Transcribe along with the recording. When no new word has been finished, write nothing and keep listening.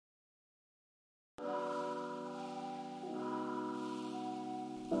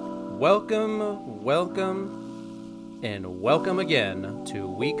Welcome again to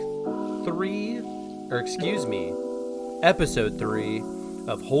episode 3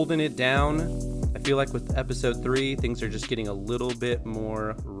 of Holding It Down. I feel like with episode 3, things are just getting a little bit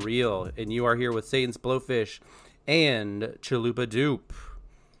more real. And you are here with Satan's Blowfish and Chalupa Dupe.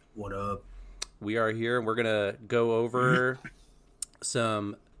 What up? We are here and we're going to go over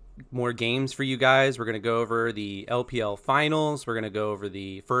some more games for you guys. We're going to go over the LPL finals. We're going to go over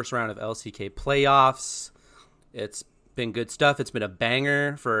the first round of LCK playoffs. It's been good stuff. It's been a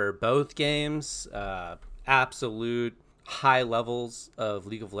banger for both games. Absolute high levels of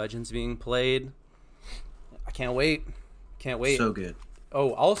League of Legends being played. I can't wait. So good.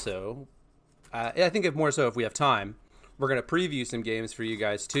 Oh, also, I think if more so if we have time, we're going to preview some games for you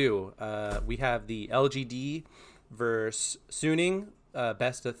guys too. We have the LGD versus Suning.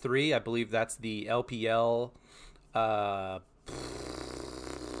 Best of 3. I believe that's the LPL, not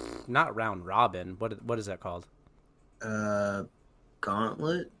round robin. What is that called?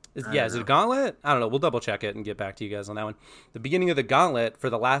 Gauntlet? Is it a gauntlet? I don't know. We'll double check it and get back to you guys on that one. The beginning of the gauntlet for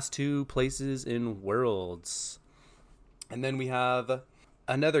the last 2 places in Worlds. And then we have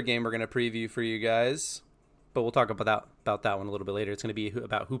another game we're going to preview for you guys, but we'll talk about that one a little bit later. It's going to be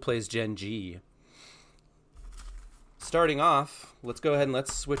about who plays Gen G. Starting off, let's go ahead and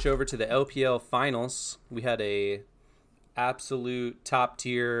let's switch over to the LPL finals. We had a absolute top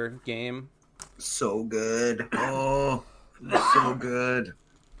tier game. So good. Oh, so good.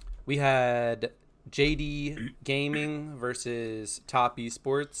 We had JD Gaming versus Top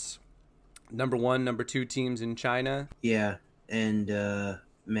Esports. Number 1, number 2 teams in China. Yeah, and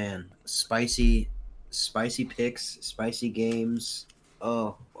man, spicy picks, spicy games.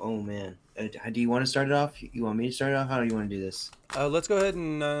 Oh man. Do you want to start it off? You want me to start it off? How do you want to do this? Let's go ahead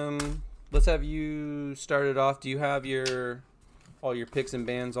and let's have you start it off. Do you have all your picks and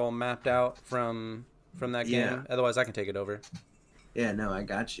bans all mapped out from that game? Yeah. Otherwise, I can take it over. Yeah, no, I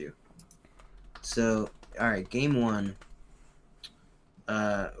got you. So, all right, game 1.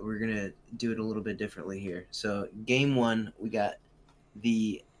 We're gonna do it a little bit differently here. So, game 1, we got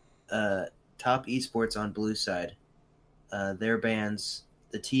the Top Esports on blue side. Their bans,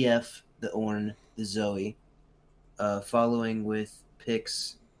 the TF, the Ornn, the Zoe, following with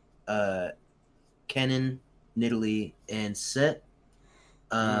picks Kennen, Nidalee, and Set.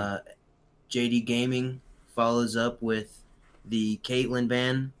 JD Gaming follows up with the Caitlyn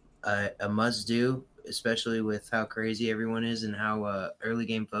ban, a must-do, especially with how crazy everyone is and how early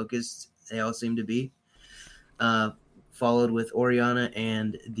game focused they all seem to be. Followed with Orianna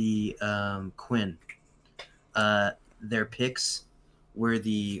and the Quinn. Their picks were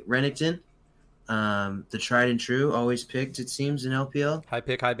the Renekton, the tried and true, always picked, it seems, in LPL. High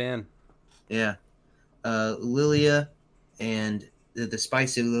pick, high ban. Yeah. Lilia and the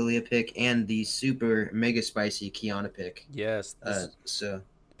spicy Lilia pick and the super mega spicy Kiana pick. Yes. So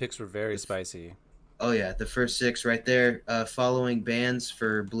picks were very spicy. Oh, yeah. The first 6 right there. Following bans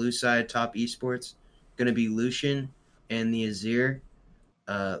for blue side Top Esports, going to be Lucian and the Azir.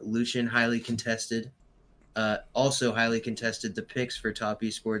 Lucian, highly contested. Also highly contested the picks for Top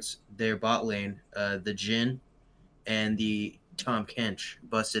Esports, their bot lane, the Jhin and the Tom Kench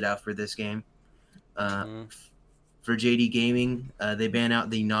busted out for this game. For JD Gaming, they ban out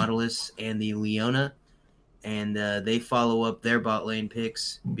the Nautilus and the Leona, and they follow up their bot lane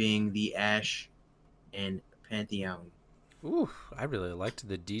picks being the Ashe and Pantheon. Ooh, I really liked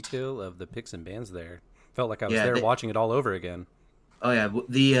the detail of the picks and bans there. Felt like I was watching it all over again. Oh, yeah.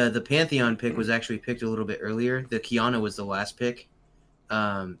 The Pantheon pick was actually picked a little bit earlier. The Kiana was the last pick.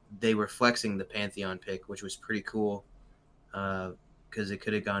 They were flexing the Pantheon pick, which was pretty cool because it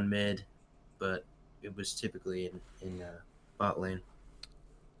could have gone mid, but it was typically in bot lane.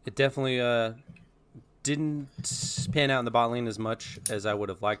 It definitely didn't pan out in the bot lane as much as I would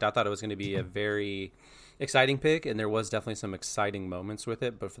have liked. I thought it was going to be a very exciting pick, and there was definitely some exciting moments with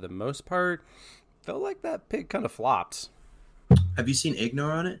it, but for the most part, felt like that pick kind of flopped. Have you seen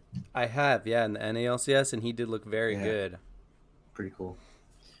Ignore on it? I have, yeah, in the NALCS, and he did look very good. Pretty cool.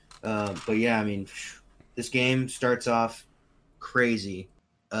 But yeah, I mean, this game starts off crazy.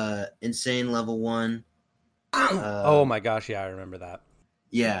 Insane level 1. Oh my gosh, yeah, I remember that.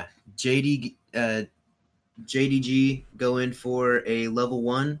 Yeah, JDG go in for a level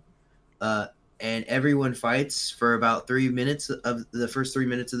 1, and everyone fights for about 3 minutes of the first 3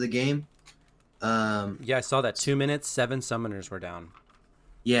 minutes of the game. Yeah, I saw that. 2 minutes, 7 summoners were down.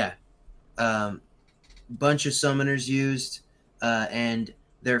 Yeah. Bunch of summoners used, and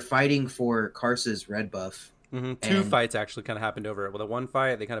they're fighting for Karsa's red buff. Mm-hmm. Two fights actually kind of happened over it. Well, the one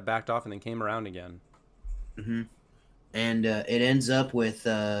fight, they kind of backed off and then came around again. Mm-hmm. And it ends up with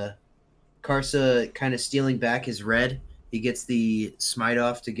Karsa kind of stealing back his red. He gets the smite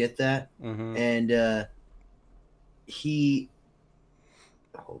off to get that, and he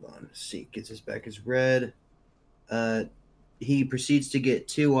hold on. Let's see, gets his back his red. He proceeds to get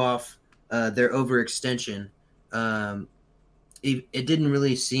 2 off their overextension. It didn't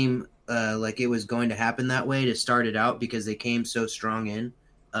really seem like it was going to happen that way to start it out because they came so strong in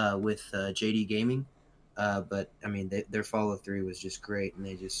with JD Gaming. But I mean, their follow through was just great, and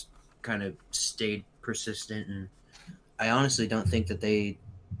they just kind of stayed persistent. And I honestly don't think that they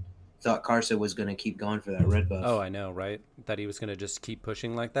thought Karsa was going to keep going for that red buff. Oh, I know, right? That he was going to just keep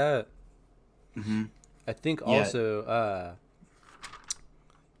pushing like that. Mm-hmm. I think also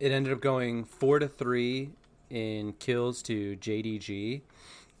it ended up going 4-3 in kills to JDG,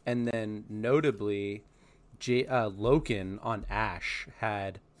 and then notably, Loken on Ashe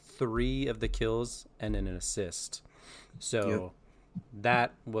had 3 of the kills and an assist. So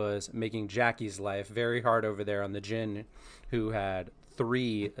that was making Jackie's life very hard over there on the Jhin, who had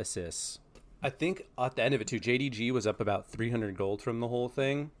 3 assists. I think at the end of it too, JDG was up about 300 gold from the whole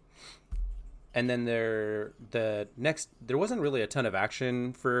thing. And then there wasn't really a ton of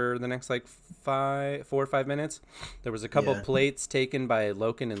action for the next like 4 or 5 minutes. There was a couple plates taken by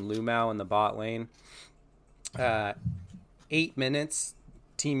Loken and Lumao in the bot lane. 8 minutes,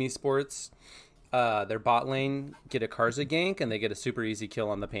 Team Esports, their bot lane get a Karsa gank and they get a super easy kill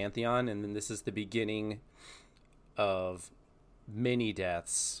on the Pantheon. And then this is the beginning of many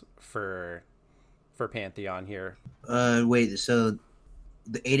deaths for Pantheon here. Wait, so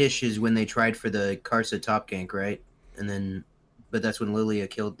the 8-ish is when they tried for the Karsa top gank, right? And then, but that's when Lilia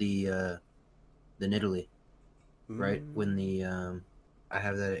killed the Nidalee, right? When the I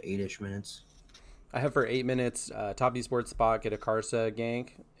have that at 8-ish minutes. I have for 8 minutes, top esports spot get a Karsa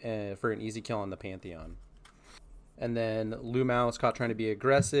gank for an easy kill on the Pantheon, and then Lumao is caught trying to be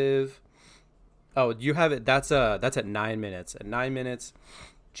aggressive. Oh, you have it. That's at 9 minutes. At 9 minutes,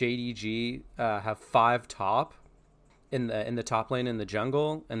 JDG have 5 top in the top lane in the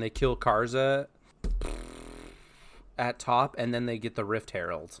jungle, and they kill Karsa at top, and then they get the Rift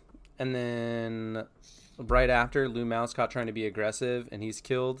Herald. And then right after, Lumao's caught trying to be aggressive, and he's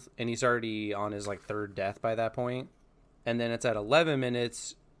killed, and he's already on his like 3rd death by that point. And then it's at 11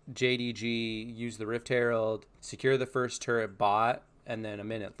 minutes, JDG use the Rift Herald, secure the first turret bot, and then a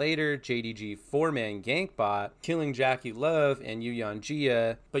minute later, JDG 4-man gank bot, killing Jackie Love and Yuyan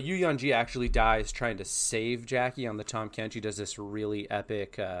Jia. But Yuyan Jia actually dies trying to save Jackie on the Tahm Kench. He does this really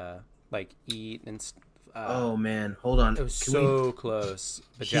epic, eat and... oh, man. Hold on. It was close.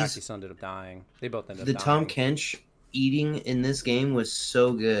 But Jackie ended up dying. They both ended up dying. The Tahm Kench eating in this game was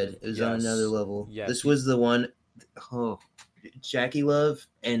so good. It was on another level. Yes. This was the one... Oh, Jackie Love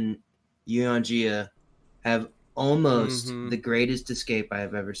and Yuyan Jia have almost the greatest escape I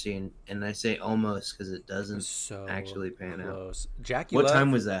have ever seen, and I say almost because it doesn't actually pan out. Jackie, what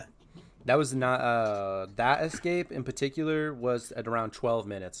time was that? That was not that escape in particular was at around 12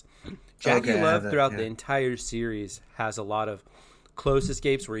 minutes. Jackie Love throughout the entire series has a lot of close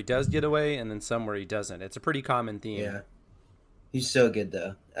escapes where he does get away, and then some where he doesn't. It's a pretty common theme. Yeah, he's so good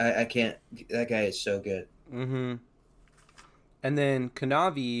though. I can't. That guy is so good. Mm-hmm. And then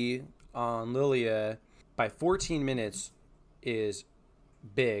Kanavi on Lilia, by 14 minutes, is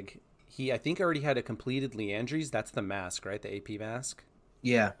big. He, I think, already had a completed Liandry's. That's the mask, right? The AP mask?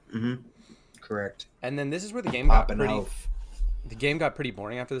 Yeah. Mm-hmm. Correct. And then this is where the game got pretty... The game got pretty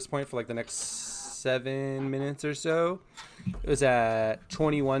boring after this point for like the next 7 minutes or so. It was at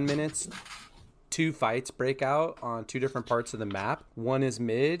 21 minutes. 2 fights break out on 2 different parts of the map. One is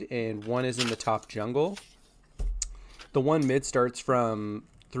mid and one is in the top jungle. The one mid starts from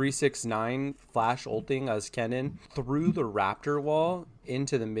 369 flash ulting as Kennen through the Raptor wall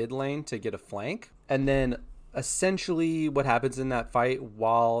into the mid lane to get a flank. And then essentially what happens in that fight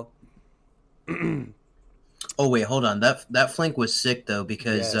while... Oh, wait, hold on. That flank was sick, though,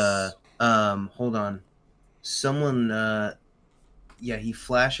 because... hold on. Someone... he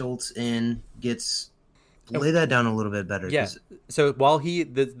flash ults in, gets... Lay that down a little bit better. Yeah. So while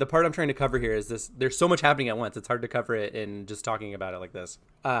the part I'm trying to cover here is this, there's so much happening at once. It's hard to cover it in just talking about it like this.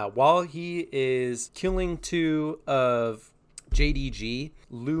 While he is killing 2 of JDG,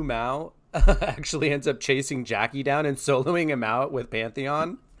 Lumao actually ends up chasing Jackie down and soloing him out with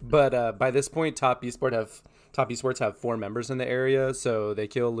Pantheon. But by this point, Top Esports have 4 members in the area, so they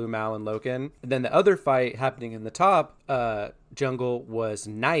kill Lumao and Loken. And then the other fight happening in the top, jungle was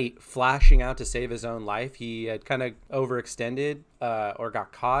Knight flashing out to save his own life. He had kind of overextended or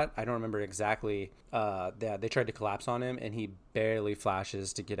got caught. I don't remember exactly. They tried to collapse on him, and he barely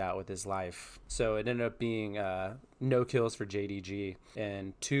flashes to get out with his life. So it ended up being no kills for JDG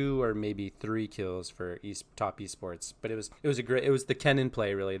and 2 or maybe 3 kills for top esports. But it was the Kennen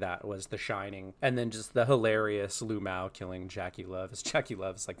play really that was the shining, and then just the hilarious Lu Mao killing Jackie Love as Jackie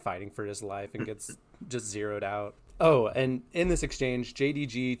Love's like fighting for his life and gets just zeroed out. Oh, and in this exchange,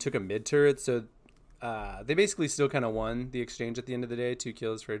 JDG took a mid turret, so they basically still kind of won the exchange at the end of the day. 2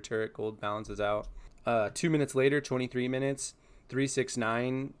 kills for a turret, gold balances out. 2 minutes later, 23 minutes,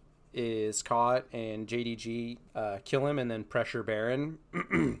 369 is caught, and JDG kill him and then pressure Baron.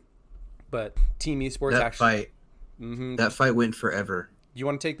 But Team Esports that fight went forever. You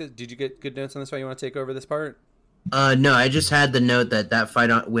want to take this? Did you get good notes on this fight? You want to take over this part? No, I just had the note that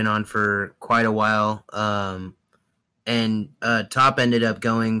fight went on for quite a while. And top ended up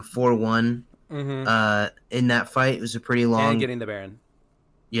going 4-1 in that fight. It was a pretty long... And getting the Baron.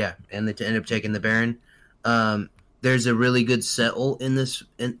 Yeah, and they ended up taking the Baron. There's a really good settle in this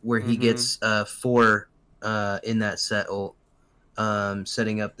where he gets 4 in that settle,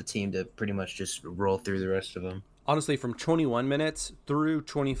 setting up the team to pretty much just roll through the rest of them. Honestly, from 21 minutes through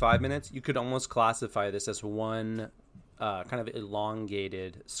 25 minutes, you could almost classify this as one kind of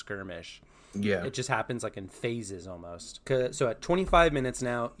elongated skirmish. Yeah. It just happens like in phases almost. So at 25 minutes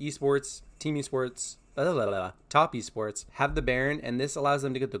now, esports, Team Esports, top esports have the Baron, and this allows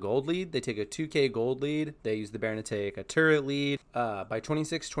them to get the gold lead. They take a 2k gold lead. They use the Baron to take a turret lead. By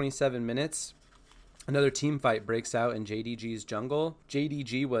 27 minutes, another team fight breaks out in JDG's jungle.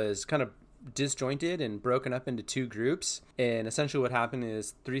 JDG was kind of disjointed and broken up into 2 groups, and essentially what happened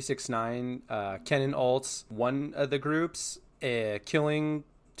is 369 Kennen ults one of the groups, killing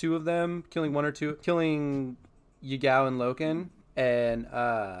 2 of them, killing 1 or 2, killing Yagao and Loken, and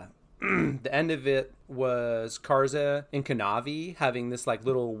the end of it was Karza and Kanavi having this like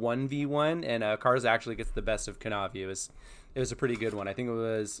little 1v1, and Karza actually gets the best of Kanavi. It was a pretty good one. I think it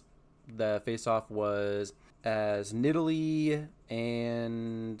was the face-off was as Nidalee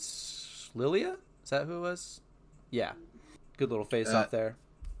and Lilia? Is that who it was? Yeah. Good little face-off there.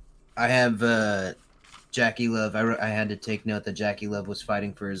 I have Jackie Love. I had to take note that Jackie Love was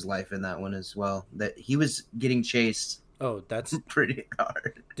fighting for his life in that one as well. That he was getting chased. Oh, that's pretty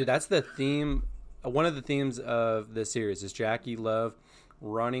hard. Dude, that's the theme. One of the themes of the series is Jackie Love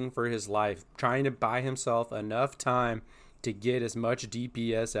running for his life, trying to buy himself enough time to get as much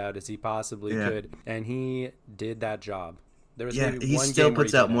DPS out as he possibly could, and he did that job. There was maybe he one still game where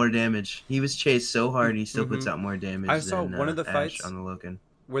puts out more damage. He was chased so hard, he still puts out more damage. I saw one of the fights on the Loken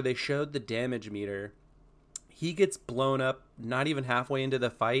where they showed the damage meter. He gets blown up not even halfway into the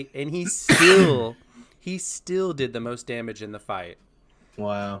fight, and he still did the most damage in the fight.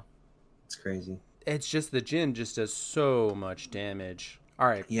 Wow, it's crazy. It's just the Jhin just does so much damage. All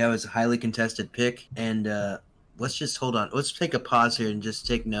right. Yeah, it was a highly contested pick, and let's just hold on. Let's take a pause here and just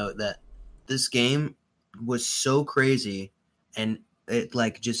take note that this game was so crazy, and it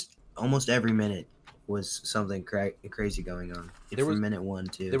like just almost every minute was something crazy going on. From minute 1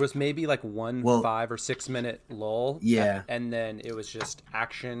 too. There was maybe like 5 or 6 minute lull. Yeah. And then it was just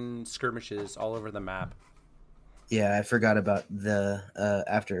action skirmishes all over the map. Yeah, I forgot about the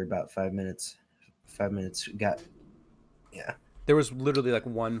after about 5 minutes. 5 minutes got. Yeah. There was literally like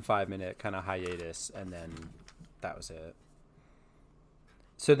 1 5-minute kind of hiatus, and then that was it.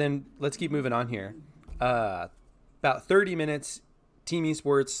 So then let's keep moving on here. About 30 minutes, Team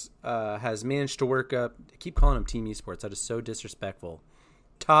Esports has managed to work up. I keep calling them Team Esports. That is so disrespectful.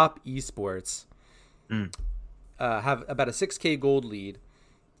 Top Esports have about a 6k gold lead.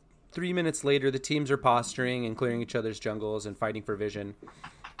 3 minutes later, the teams are posturing and clearing each other's jungles and fighting for vision.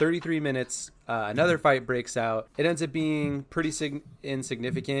 33 minutes, another fight breaks out. It ends up being pretty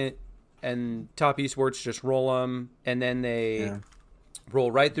insignificant, and Top Esports just roll them, and then they roll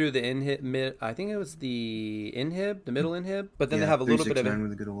right through the inhib. I think it was the inhib, the middle inhib, but then they have a little bit of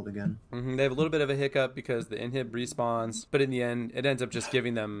with a good ult again. They have a little bit of a hiccup because the inhib respawns, but in the end, it ends up just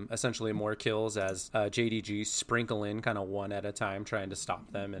giving them essentially more kills as JDG sprinkle in kind of one at a time, trying to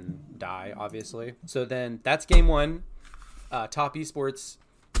stop them and die, obviously. So then that's game 1. Top Esports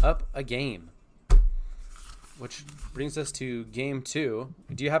up a game, which brings us to game 2.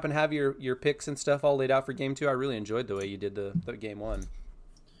 Do you happen to have your picks and stuff all laid out for game 2? I really enjoyed the way you did the game 1.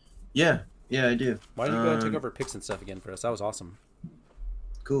 Yeah, I do. Why don't you go ahead and take over picks and stuff again for us? That was awesome.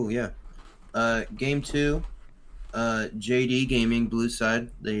 Cool, yeah. Game 2, JD Gaming, blue side.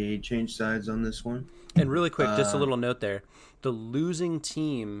 They changed sides on this one. And really quick, just a little note there. The losing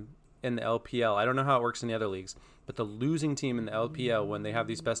team in the LPL, I don't know how it works in the other leagues, but the losing team in the LPL, when they have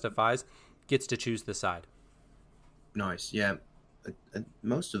these best of fives, gets to choose the side. Nice. Yeah.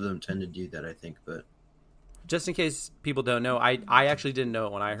 Most of them tend to do that, I think, but Just in case people don't know, I actually didn't know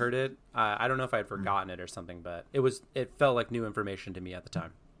it when I heard it. I don't know if I had forgotten it or something, but it felt like new information to me at the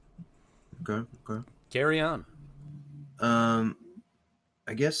time. okay. Carry on.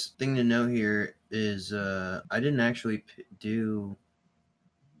 I guess thing to know here is I didn't actually do.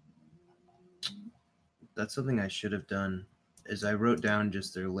 That's something I should have done. Is I wrote down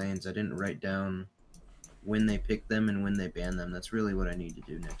just their lanes. I didn't write down when they picked them and when they banned them. That's really what I need to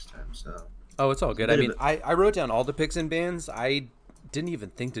do next time. So. Oh, it's all good. I mean, I wrote down all the picks and bans. I didn't even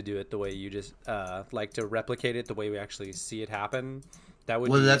think to do it the way you just like to replicate it the way we actually see it happen.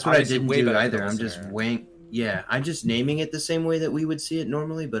 That's what I didn't do either. I'm just weighing. Yeah, I'm just naming it the same way that we would see it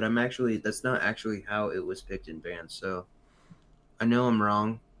normally, but that's not actually how it was picked in bans. So I know I'm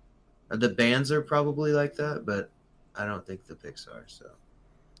wrong. The bans are probably like that, but I don't think the picks are. So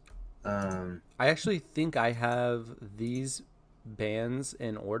I actually think I have these bans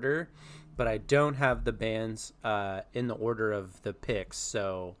in order, but I don't have the bans in the order of the picks.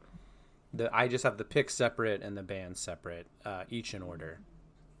 So I just have the picks separate and the bans separate, each in order.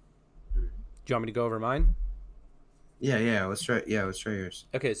 Do you want me to go over mine? Yeah. Let's try yours.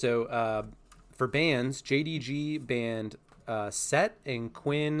 Okay, so for bans, JDG banned Set and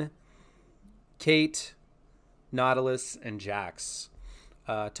Quinn, Kate, Nautilus, and Jax.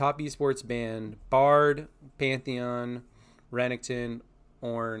 Top Esports banned Bard, Pantheon, Renekton,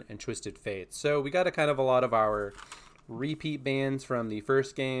 Ornn, and Twisted Fate. So we got a lot of our repeat bans from the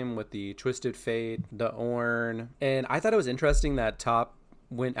first game with the Twisted Fate, the Ornn. And I thought it was interesting that Top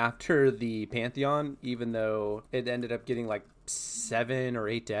went after the Pantheon, even though it ended up getting like 7 or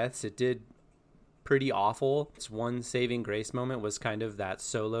 8 deaths. It did pretty awful. Its one saving grace moment was kind of that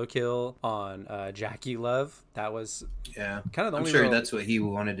solo kill on Jackie Love. That was kind of the only. I'm sure that's what he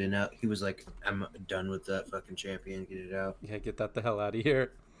wanted to know. He was like, "I'm done with that fucking champion. Get it out. Yeah, get that the hell out of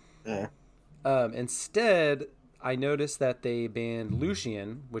here." Yeah. Instead, I noticed that they banned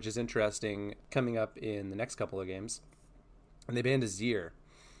Lucian, which is interesting, coming up in the next couple of games, and they banned Azir.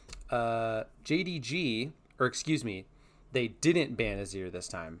 JDG, or excuse me, they didn't ban Azir this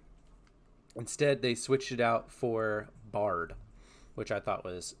time. Instead, they switched it out for Bard, which I thought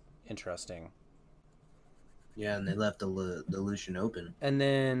was interesting. Yeah, and they left the Lucian open. And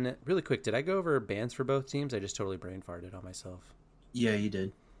then, really quick, did I go over bans for both teams? I just totally brain farted on myself. Yeah, you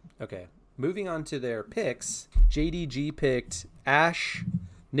did. Okay, moving on to their picks. JDG picked Ashe,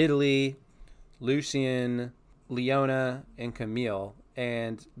 Nidalee, Lucian, Leona, and Camille.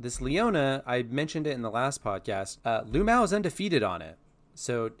 And this Leona, I mentioned it in the last podcast, Lumao is undefeated on it.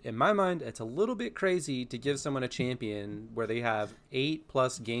 So in my mind, it's a little bit crazy to give someone a champion where they have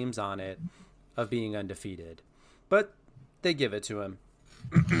 8+ games on it of being undefeated. But they give it to him.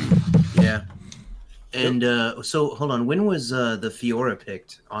 Yeah. And so, hold on. When was the Fiora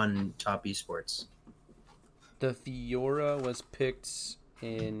picked on Top Esports? The Fiora was picked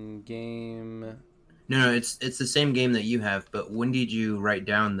in game... No, it's the same game that you have, but when did you write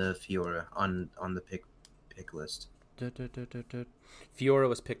down the Fiora on the pick list? Fiora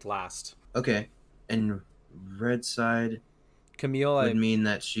was picked last. Okay. And red side Camille would mean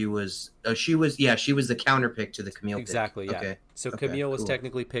that she was the counter pick to the Camille exactly, pick. Yeah. Okay. So Camille was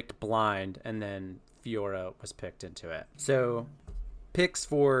technically picked blind, and then Fiora was picked into it. So picks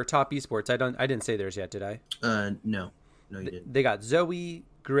for Top Esports. I didn't say theirs yet, did I? No, you didn't. They got Zoe,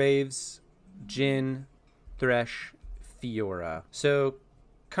 Graves, Jhin, Thresh, Fiora. So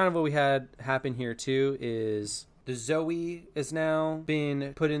kind of what we had happen here too is the Zoe is now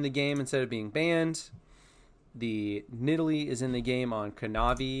been put in the game instead of being banned. The Nidalee is in the game on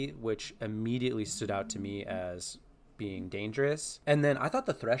Kanavi, which immediately stood out to me as being dangerous. And then I thought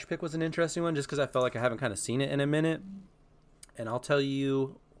the Thresh pick was an interesting one just because I felt like I haven't kind of seen it in a minute. And I'll tell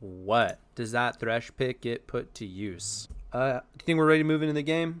you what, does that Thresh pick get put to use? Do you think we're ready to move into the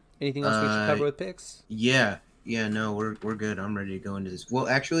game? Anything else we should cover with picks? Yeah, no, we're good. I'm ready to go into this. Well,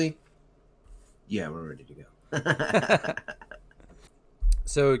 actually, yeah, we're ready to go.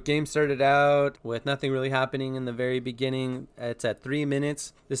 So game started out with nothing really happening in the very beginning. It's at 3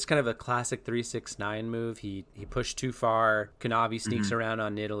 minutes. This is kind of a classic 3-6-9 move. He pushed too far. Kanavi sneaks around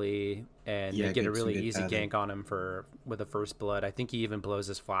on Nidalee, and they get a really easy gank on him with a first blood. I think he even blows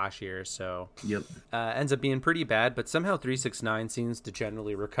his flash here. So ends up being pretty bad, but somehow 3-6-9 seems to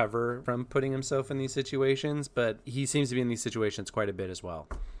generally recover from putting himself in these situations, but he seems to be in these situations quite a bit as well.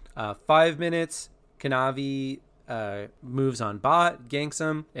 5 minutes, Kanavi moves on bot, ganks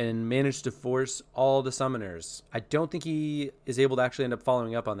him, and managed to force all the summoners. I don't think he is able to actually end up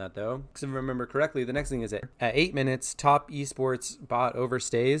following up on that, though. Because if I remember correctly, the next thing is at 8 minutes, top esports bot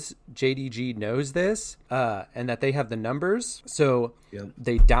overstays. JDG knows this and that they have the numbers. So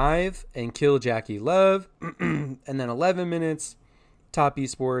they dive and kill Jackie Love. And then 11 minutes, top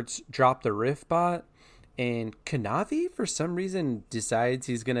esports drop the Rift bot. And Kanavi, for some reason, decides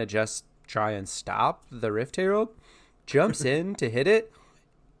he's going to just try and stop the Rift Herald, jumps in to hit it,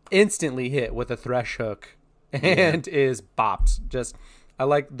 instantly hit with a Thresh hook, and is bopped. Just, I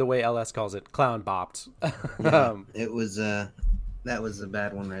like the way LS calls it, clown bopped. It was, that was a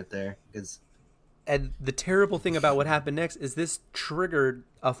bad one right there. And the terrible thing about what happened next is this triggered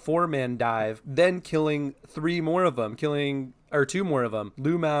a 4-man dive, then killing 2 more of them,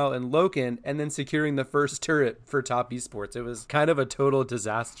 Lumao and Loken, and then securing the first turret for top esports. It was kind of a total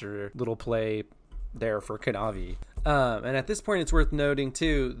disaster little play there for Kanavi. And at this point, it's worth noting,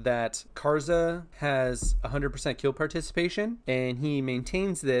 too, that Karza has 100% kill participation, and he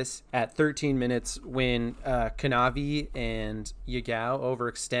maintains this at 13 minutes when Kanavi and Yagao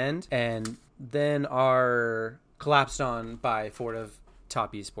overextend, and then are collapsed on by Fort of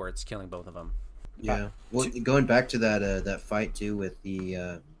top esports, killing both of them. Yeah. Well, going back to that fight too with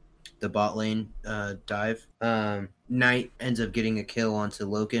the bot lane dive, Knight ends up getting a kill onto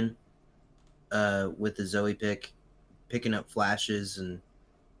Loken with the Zoe picking up flashes and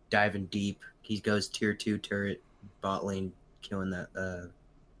diving deep. He goes tier 2 turret bot lane, killing that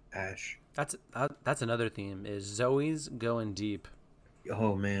Ashe. That's another theme, is Zoe's going deep.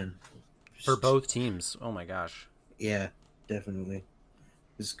 Oh man. For both teams. Oh my gosh. Yeah, definitely.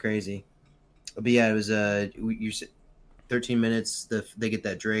 This is crazy. But yeah, it was you 13 minutes. They get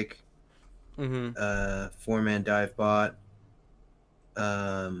that Drake, 4-man dive bot.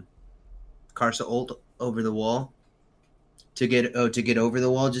 Karsa ult over the wall to get over the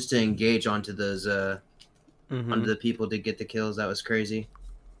wall, just to engage onto those onto the people to get the kills. That was crazy.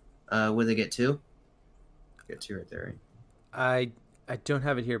 Would they get 2? Get 2 right there. Right? I don't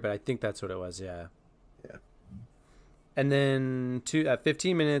have it here, but I think that's what it was. Yeah. And then at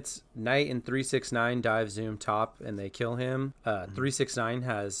 15 minutes, Knight and 369 dive zoom top, and they kill him. 369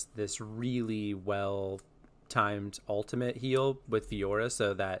 has this really well-timed ultimate heal with Fiora,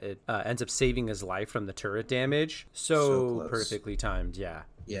 so that it ends up saving his life from the turret damage. So perfectly timed, yeah.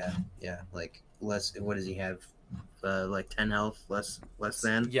 Yeah. Like less. What does he have? Like 10 health, less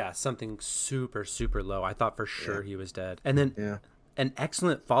than. Yeah, something super super low. I thought for sure he was dead. And then an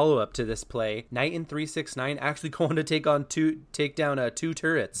excellent follow-up to this play, Knight and 369 actually going to take down 2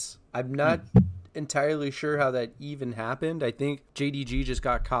 turrets. I'm not entirely sure how that even happened. I think JDG just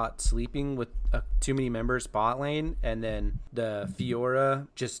got caught sleeping with too many members bot lane, and then the Fiora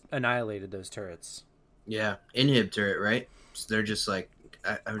just annihilated those turrets. Yeah, inhib turret, right? So they're just like,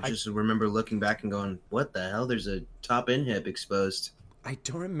 I just remember looking back and going, what the hell? There's a top inhib exposed. I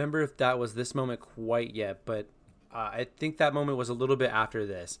don't remember if that was this moment quite yet, but I think that moment was a little bit after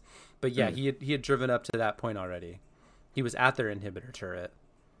this. But yeah, he had driven up to that point already. He was at their inhibitor turret.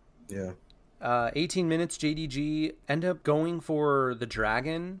 Yeah. 18 minutes, JDG end up going for the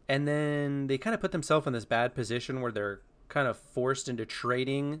dragon, and then they kind of put themselves in this bad position where they're kind of forced into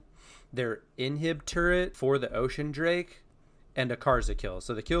trading their inhib turret for the ocean drake and a Karza kill.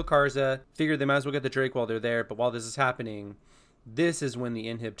 So they kill Karza, figure they might as well get the drake while they're there, but while this is happening, this is when the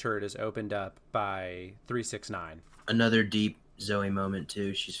inhib turret is opened up by 369. Another deep Zoe moment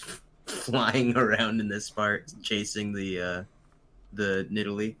too. She's flying around in this part, chasing the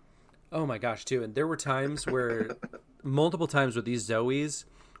Nidalee. Oh my gosh, too. And there were times where, multiple times where these Zoes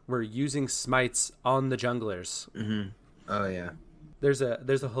were using smites on the junglers. Mm-hmm. Oh yeah. There's a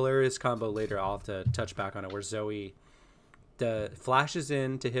hilarious combo later. I'll have to touch back on it, where Zoe flashes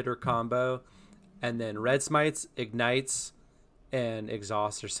in to hit her combo, and then red smites, ignites, and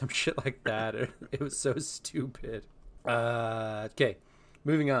exhaust or some shit like that. It was so stupid. Okay,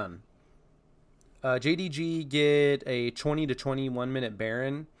 moving on. JDG get a 20 to 21 minute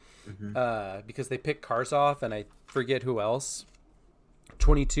Baron because they picked Karsov and I forget who else.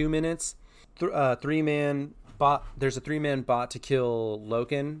 22 minutes. 3-man bot. There's a 3-man bot to kill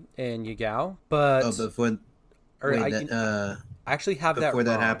Loken and Yagao. But I actually have that before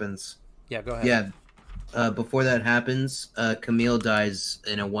that wrong. happens. Yeah, go ahead. Yeah. Before that happens, Camille dies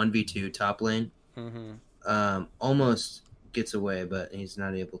in a 1v2 top lane. Almost gets away, but he's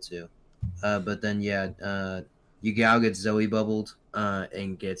not able to. But then, Yagao gets Zoe bubbled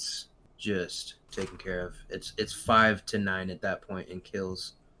and gets just taken care of. It's 5-9 at that point and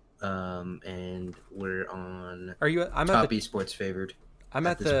kills. And we're on I'm top esports favored. I'm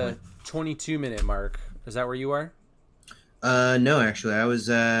at the 22 minute mark. Is that where you are? No, actually, I was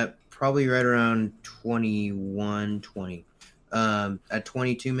probably right around 21, 20. At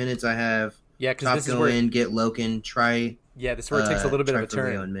 22 minutes, I have Yeah, because Top this is go where in, get Loken, yeah, this is where it takes a little bit of try a for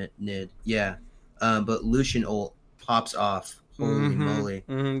Leo turn. and Nid. Yeah. But Lucian ult pops off. Holy Mm-hmm. moly.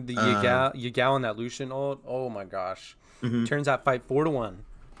 Mm-hmm. The Um, Yagao and that Lucian ult. Oh my gosh. mhm. Turns out fight 4-1.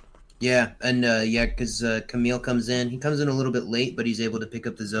 Yeah, and yeah, because Camille comes in. He comes in a little bit late, but he's able to pick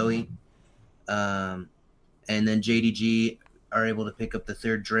up the Zoe. Um, and then JDG are able to pick up the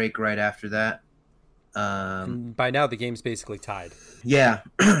third Drake right after that. And by now the game's basically tied. Yeah,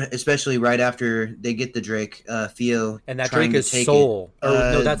 especially right after they get the Drake, Theo And that Drake trying to is take it. Soul. Or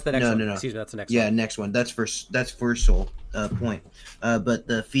no, that's the next No, one. no, no. Excuse me, that's the next Yeah, one. next one. That's first Soul point. But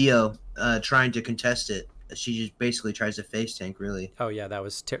the Theo trying to contest it, she just basically tries to face tank, really. Oh yeah, that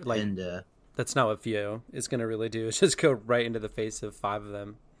was like And that's not what Fio is gonna really do. It's just go right into the face of 5 of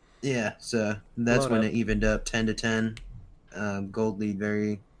them. yeah, so that's Blown when up. it evened up 10-10. Gold lead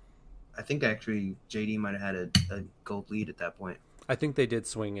very. I think actually JD might have had a gold lead at that point. I think they did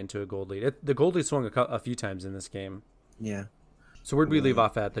swing into a gold lead. The gold lead swung a few times in this game. Yeah. So where'd we leave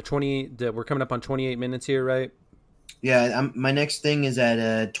off at? We're coming up on 28 minutes here, right? Yeah, my next thing is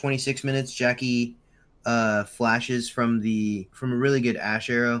at 26 minutes. Jackie flashes from a really good Ash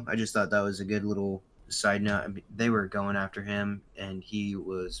arrow. I just thought that was a good little side note. I mean, they were going after him, and he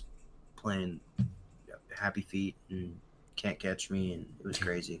was playing Happy Feet and Can't Catch Me, and it was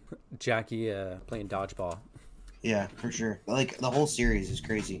crazy. Jackie playing dodgeball. Yeah, for sure. Like the whole series is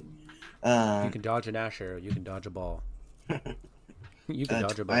crazy. You can dodge an Ash arrow. You can dodge a ball. You can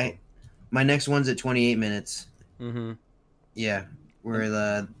dodge a ball. My next one's at 28 minutes. Mm-hmm. Yeah, where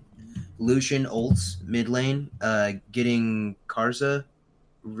the Lucian ults mid lane, getting Karza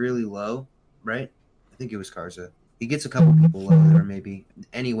really low, right? I think it was Karza. He gets a couple people low there, maybe.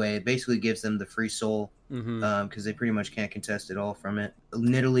 Anyway, it basically gives them the free soul because they pretty much can't contest it all from it.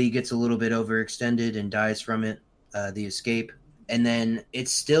 Nidalee gets a little bit overextended and dies from it. The escape, and then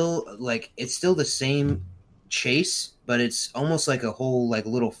it's still the same chase, but it's almost like a whole like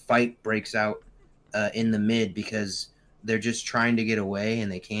little fight breaks out in the mid because they're just trying to get away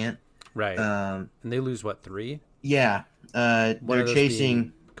and they can't. Right. And they lose what, 3? Yeah. They're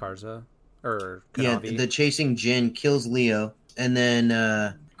chasing Karza or Kanavi. Yeah, the chasing Jin kills Leo, and then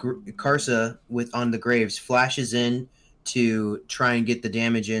Karsa on the Graves flashes in to try and get the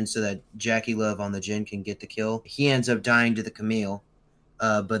damage in so that Jackie Love on the Jin can get the kill. He ends up dying to the Camille,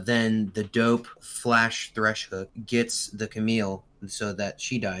 but then the dope Flash Thresh Hook gets the Camille so that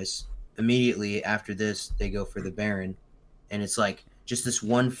she dies. Immediately after this, they go for the Baron, and it's like just this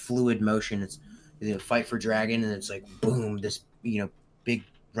one fluid motion. It's fight for dragon, and it's like boom, this big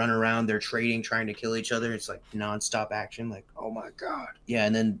run around. They're trading, trying to kill each other. It's like nonstop action. Like, oh my god, yeah.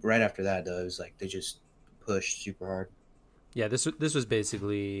 And then right after that, though, it was like they just pushed super hard. Yeah, this was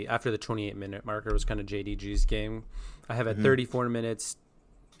basically after the 28-minute marker was kind of JDG's game. I have at 34 minutes,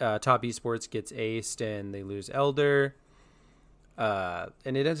 Top Esports gets aced and they lose Elder.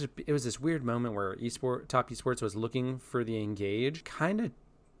 And it was this weird moment where Top Esports was looking for the engage, kind of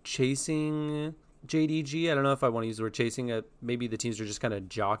chasing JDG. I don't know if I want to use the word chasing. Maybe the teams are just kind of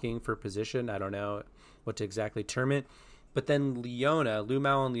jockeying for position. I don't know what to exactly term it. But then Lu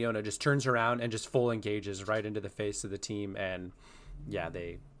Mao and Leona just turns around and just full engages right into the face of the team. And yeah,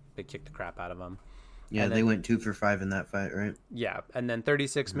 they kicked the crap out of them. Yeah, they went 2 for 5 in that fight, right? Yeah, and then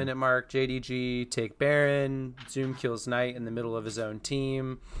 36-minute mark, JDG take Baron. Zoom kills Knight in the middle of his own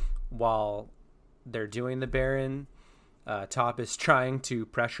team while they're doing the Baron. Top is trying to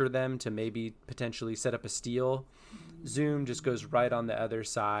pressure them to maybe potentially set up a steal. Zoom just goes right on the other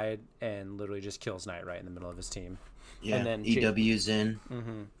side and literally just kills Knight right in the middle of his team. Yeah, and then EW's in.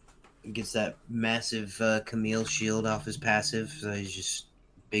 Gets that massive Camille shield off his passive, so he's just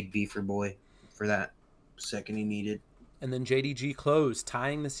big beefer boy for that second he needed. And then JDG closed,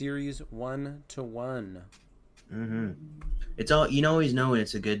 tying the series 1-1. It's all you always know when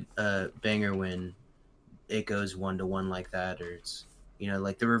it's a good banger when it goes 1-1 like that, or it's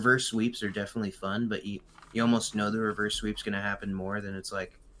like the reverse sweeps are definitely fun, but you almost know the reverse sweep's gonna happen more than it's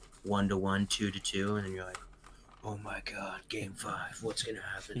like 1-1, 2-2, and then you're like, oh my god, game 5, what's gonna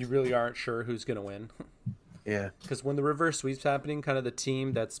happen? You really aren't sure who's gonna win. Yeah, because when the reverse sweep's happening, kind of the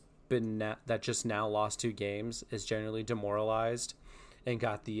team that just now lost 2 games is generally demoralized and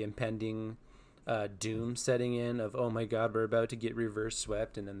got the impending doom setting in of, oh my god, we're about to get reverse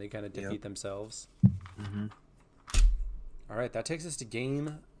swept, and then they kind of defeat themselves. All right, that takes us to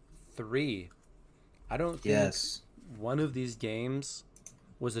game 3. I don't think one of these games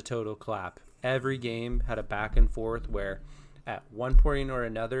was a total clap. Every game had a back and forth where at one point or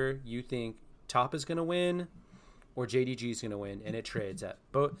another you think Top is going to win, or JDG is going to win, and it trades at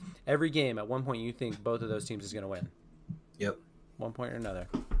both every game. At one point, you think both of those teams is going to win. Yep. One point or another.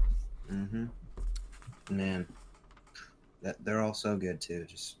 Mm-hmm. Man, they're all so good too.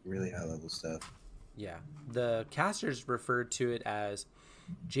 Just really high level stuff. Yeah, the casters referred to it as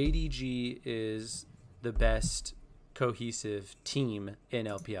JDG is the best cohesive team in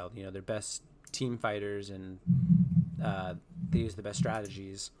LPL. You know, they're best team fighters, and they use the best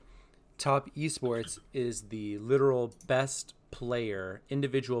strategies. Top Esports is the literal best player,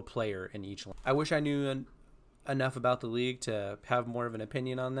 individual player in each line. I wish I knew enough about the league to have more of an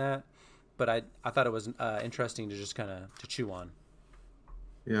opinion on that, but I thought it was interesting to just kind of to chew on.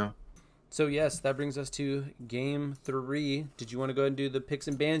 Yeah. So yes, that brings us to game 3. Did you want to go ahead and do the picks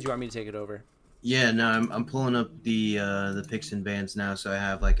and bans? You want me to take it over? Yeah, no, I'm pulling up the picks and bans now, so I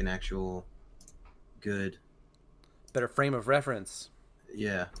have like an actual good better frame of reference.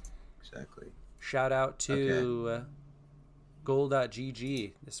 Yeah, exactly. Shout out to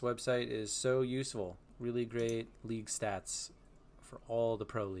goal.gg. This website is so useful. Really great league stats for all the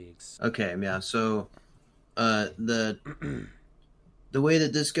pro leagues. Okay, yeah. So the way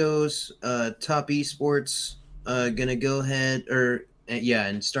that this goes, Top Esports gonna go ahead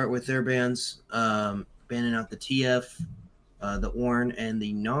and start with their bans. Banning out the TF, the Ornn, and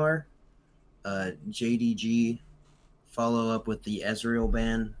the Gnar. JDG follow up with the Ezreal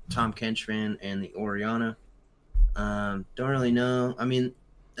ban, Tahm Kench and the Orianna. Don't really know. I mean,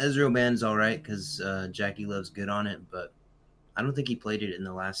 Ezreal ban's all right because JackeyLove's good on it, but I don't think he played it in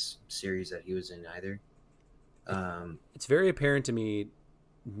the last series that he was in either. It's very apparent to me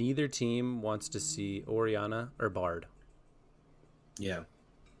neither team wants to see Orianna or Bard. Yeah.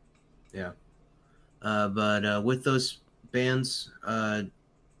 But with those bans,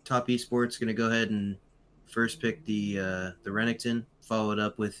 Top Esports going to go ahead and first pick the Renekton, followed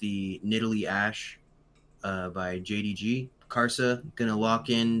up with the Nidalee Ashe by JDG. Karsa going to lock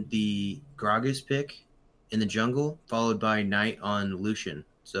in the Gragas pick in the jungle, followed by Knight on Lucian.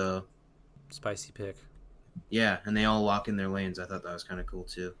 So spicy pick. Yeah, and they all lock in their lanes. I thought that was kind of cool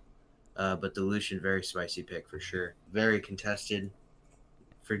too. But the Lucian, very spicy pick for sure. Very contested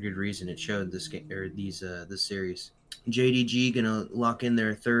for good reason. It showed this game or this series. JDG gonna lock in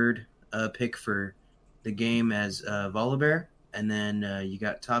their third pick for the game as Volibear, and then you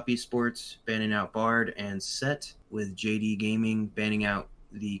got Top Esports banning out Bard and Set, with JD Gaming banning out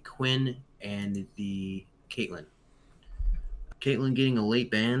the Quinn and the Caitlyn. Caitlyn getting a late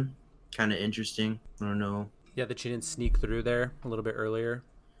ban, kind of interesting. I don't know. Yeah, that she didn't sneak through there a little bit earlier.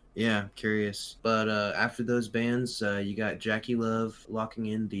 Yeah, curious. But after those bans, you got JackeyLove locking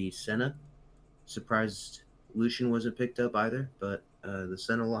in the Senna. Surprised Lucian wasn't picked up either, but the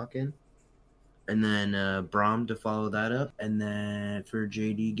Senna lock-in. And then Braum to follow that up. And then for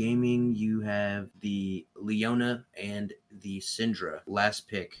JD Gaming, you have the Leona and the Syndra. Last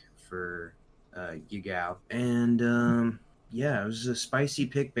pick for Yagao. And yeah, it was a spicy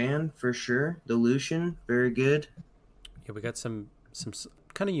pick ban for sure. The Lucian, very good. Yeah, we got some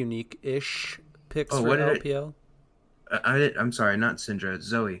kind of unique-ish picks for LPL. I'm sorry, not Syndra,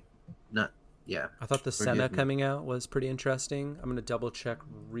 Zoe. Yeah. I thought the Senna coming out was pretty interesting. I'm going to double check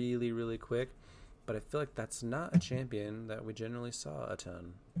really, really quick. But I feel like that's not a champion that we generally saw a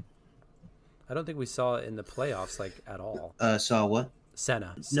ton. I don't think we saw it in the playoffs, like, at all. Saw what?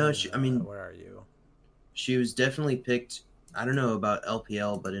 Senna. No, where are you? She was definitely picked, I don't know about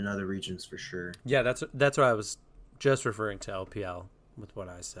LPL, but in other regions for sure. Yeah, that's what I was just referring to LPL with what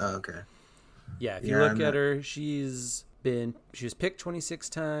I said. Oh, okay. Yeah, if you look at her, she was picked 26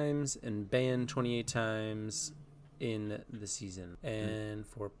 times and banned 28 times in the season. And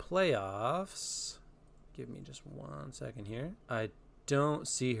for playoffs, give me just 1 second here. I don't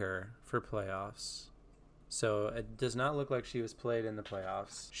see her for playoffs. So it does not look like she was played in the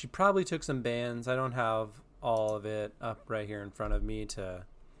playoffs. She probably took some bans. I don't have all of it up right here in front of me to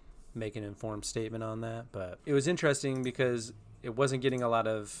make an informed statement on that. But it was interesting because it wasn't getting a lot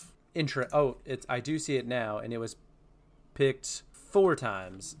of interest. I do see it now, and it was picked 4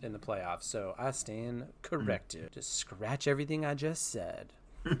 times in the playoffs, so I stand corrected. Just scratch everything I just said.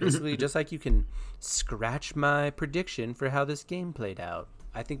 Basically, just like you can scratch my prediction for how this game played out.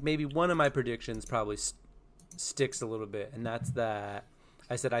 I think maybe one of my predictions probably sticks a little bit, and that's that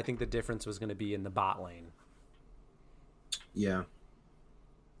I said I think the difference was going to be in the bot lane. Yeah.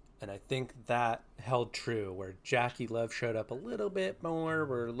 And I think that held true, where JackeyLove showed up a little bit more,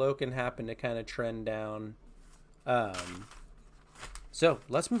 where Loken happened to kind of trend down. So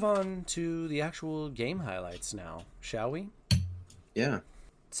let's move on to the actual game highlights now, shall we? Yeah.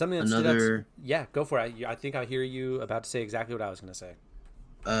 Something that stood out. Yeah, go for it. I think I hear you about to say exactly what I was going to say.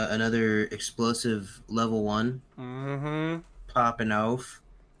 Another explosive level 1 Mm-hmm. popping off.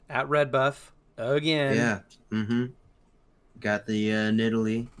 At Red Buff again. Yeah. Mm-hmm. Got the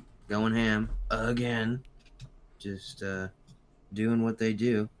Nidalee going ham again. Just doing what they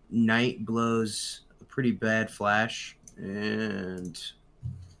do. Knight blows a pretty bad flash, and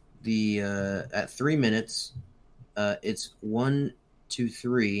the at 3 minutes, it's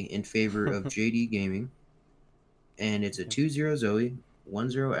 1-2-3 in favor of JD Gaming, and it's a 2-0 Zoe,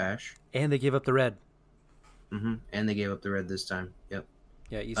 1-0 Ash. And they gave up the red. Mm-hmm. And they gave up the red this time. Yep.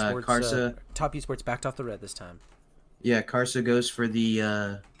 Yeah, esports. Karsa, Top esports backed off the red this time. yeah, Karsa goes for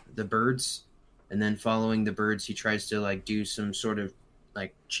the birds, and then following the birds, he tries to like do some sort of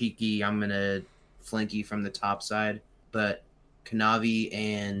like cheeky, I'm gonna flank you from the top side, but Kanavi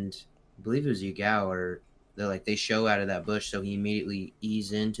and I believe it was Yagao, or they show out of that bush, so he immediately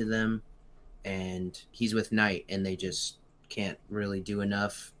ease into them, and he's with Knight, and they just can't really do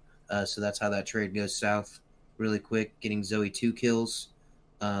enough. So that's how that trade goes south really quick, getting Zoe 2 kills.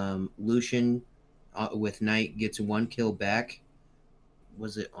 Lucian with Knight gets 1 kill back.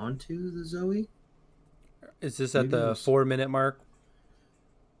 Was it onto the Zoe? Is this at the 4-minute mark?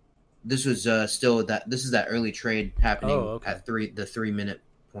 This was still that. This is that early trade happening at the 3-minute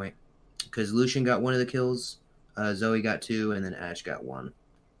point, because Lucian got 1 of the kills, Zoe got 2, and then Ash got 1.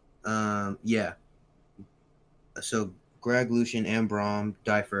 Yeah. So Greg, Lucian, and Braum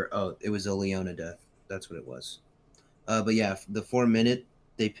die for. Oh, it was a Leona death. That's what it was. But yeah, the 4-minute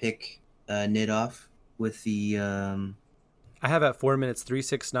they pick Nid off with the. I have at 4 minutes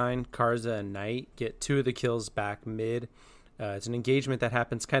 369 Karsa and Knight get 2 of the kills back mid. It's an engagement that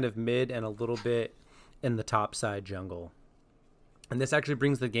happens kind of mid and a little bit in the top side jungle, and this actually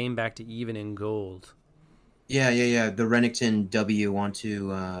brings the game back to even in gold. Yeah. The Renekton W onto.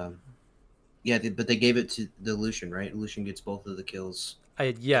 But they gave it to the Lucian, right? Lucian gets both of the kills.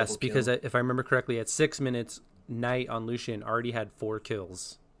 Yes, because if I remember correctly, at 6 minutes, Knight on Lucian already had 4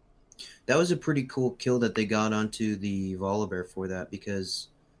 kills. That was a pretty cool kill that they got onto the Volibear for that, because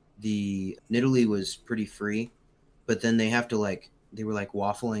the Nidalee was pretty free, but then they have to they were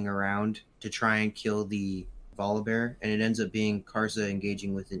waffling around to try and kill the Volibear, and it ends up being Karsa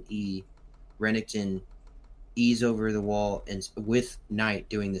engaging with an E. Renekton ease over the wall, and with Knight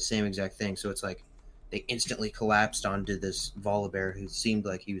doing the same exact thing. So it's like they instantly collapsed onto this Volibear who seemed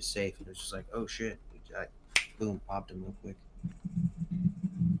like he was safe, and it was just like, oh shit, boom, popped him real quick.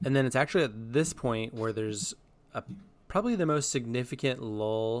 And then it's actually at this point where there's probably the most significant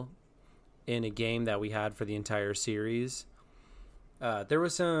lull in a game that we had for the entire series. There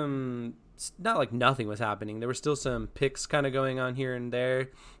was some, not like nothing was happening. There were still some picks kind of going on here and there.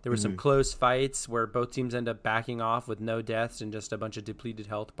 There were some close fights where both teams end up backing off with no deaths and just a bunch of depleted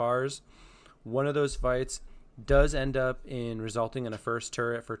health bars. One of those fights does end up in resulting in a first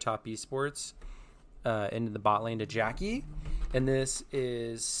turret for Top Esports into the bot lane to Jackie. And this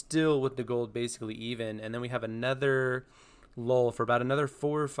is still with the gold basically even. And then we have another lull for about another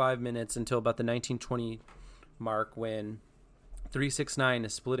 4 or 5 minutes until about the 1920 mark, when 369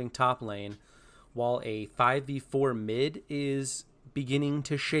 is splitting top lane while a 5v4 mid is beginning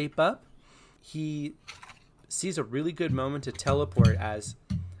to shape up. He sees a really good moment to teleport as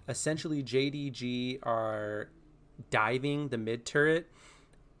essentially JDG are diving the mid turret,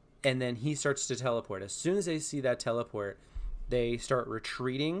 and then he starts to teleport. As soon as they see that teleport, they start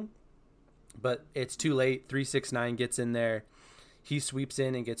retreating, but it's too late. 369 gets in there. He sweeps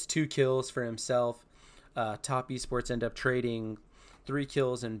in and gets 2 kills for himself. Top Esports end up trading 3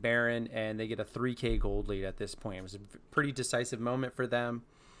 kills in Baron, and they get a 3k gold lead at this point. It was a pretty decisive moment for them.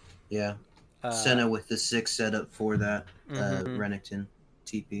 Yeah. Senna with the 6 setup for that Renekton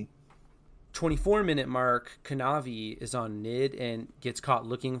TP. 24-minute mark, Kanavi is on Nid and gets caught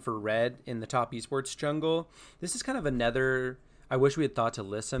looking for red in the Top Esports jungle. This is kind of another, I wish we had thought to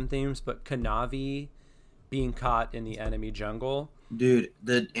list some themes, but Kanavi being caught in the enemy jungle. Dude,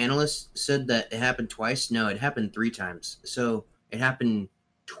 the analyst said that it happened twice. No, it happened 3 times. So it happened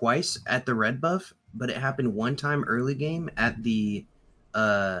twice at the red buff, but it happened 1 time early game at the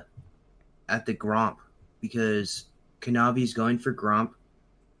Gromp, because Kanavi's going for Gromp,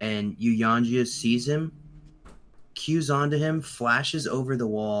 and Yuyanjia sees him, cues onto him, flashes over the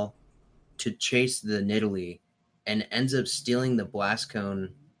wall to chase the Nidalee, and ends up stealing the blast cone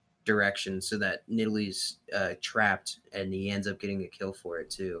direction so that Nidalee's trapped, and he ends up getting a kill for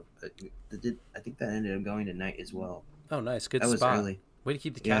it too. But I think that ended up going to Knight as well. Oh, nice. Good that spot. Was early. Way to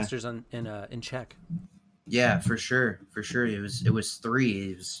keep the casters in check. Yeah, for sure. It was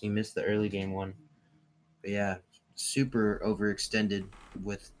 3. He missed the early game one. But yeah, super overextended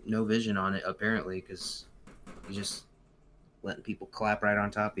with no vision on it apparently, because he just letting people clap right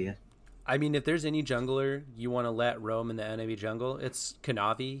on top of you. I mean, if there's any jungler you want to let roam in the enemy jungle, it's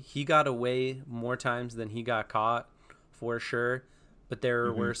Kanavi. He got away more times than he got caught, for sure. But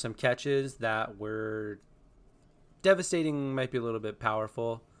there were some catches that were devastating, might be a little bit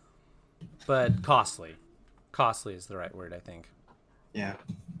powerful, but costly. Costly is the right word, I think. Yeah.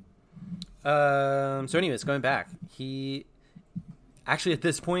 So anyways, going back, he actually at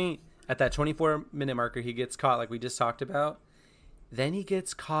this point, at that 24-minute marker, he gets caught like we just talked about. Then he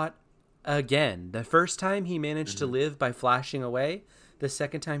gets caught again. The first time he managed to live by flashing away. The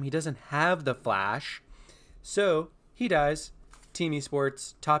second time he doesn't have the flash. So he dies. Team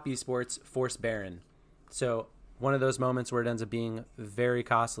Esports, Top Esports, Force Baron. So one of those moments where it ends up being very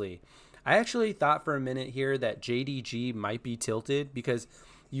costly. I actually thought for a minute here that JDG might be tilted because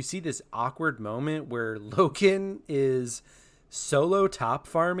you see this awkward moment where Loken is solo top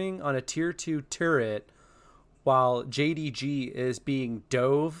farming on a tier 2 turret while JDG is being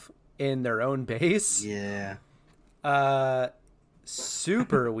dove in their own base. Yeah.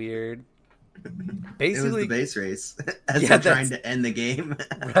 Super weird. Basically, it was the base race as they're trying to end the game.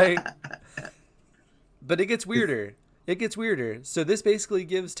 Right. But it gets weirder. So this basically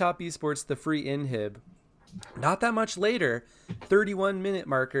gives Top Esports the free inhib. Not that much later, 31-minute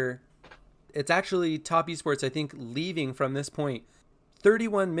marker. It's actually Top Esports, I think, leaving from this point.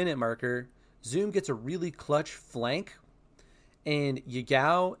 31-minute marker. Zoom gets a really clutch flank. And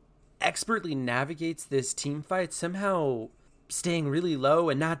Yagao expertly navigates this team fight, somehow staying really low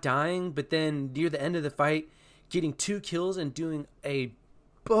and not dying, but then near the end of the fight, getting 2 kills and doing a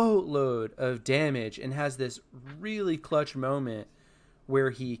boatload of damage, and has this really clutch moment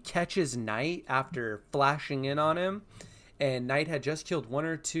where he catches Knight after flashing in on him, and Knight had just killed 1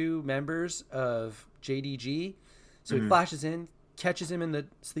 or 2 members of JDG, so he flashes in, catches him in the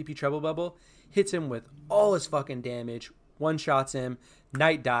sleepy treble bubble, hits him with all his fucking damage, one-shots him,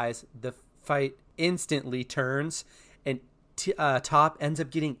 Knight dies, the fight instantly turns, and Top ends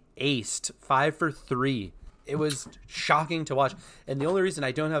up getting aced 5 for 3. It was shocking to watch. And the only reason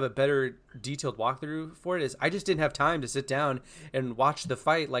I don't have a better detailed walkthrough for it is I just didn't have time to sit down and watch the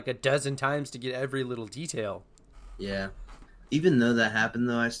fight like a dozen times to get every little detail. Yeah. Even though that happened,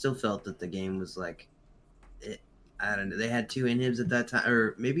 though, I still felt that the game was like, I don't know. They had 2 inhibs at that time,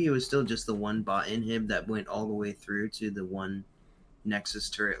 or maybe it was still just the one bot inhib that went all the way through to the one Nexus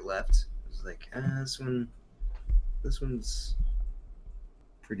turret left. It was like, this one's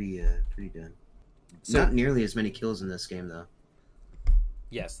pretty done. So, not nearly as many kills in this game, though.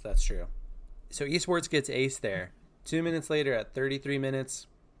 Yes, that's true. So Esports gets ace there. 2 minutes later, at 33 minutes,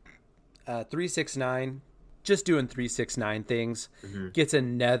 369, just doing 369 things, gets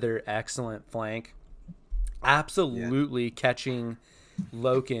another excellent flank. Absolutely catching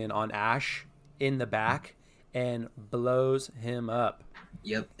Loken on Ashe in the back and blows him up.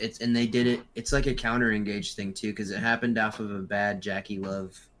 Yep, and they did it. It's like a counter engage thing too, because it happened off of a bad Jackie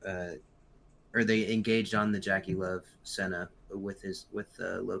Love, or they engaged on the Jackie Love Senna with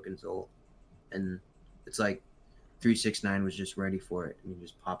Loken's ult, and it's like 369 was just ready for it, and he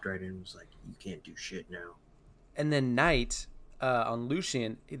just popped right in and was like, "You can't do shit now." And then Knight on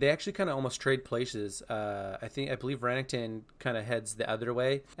Lucian, they actually kind of almost trade places. I believe Renekton kind of heads the other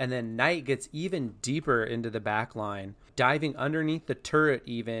way, and then Knight gets even deeper into the back line, diving underneath the turret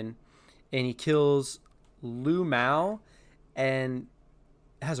even, and he kills Lu Mao and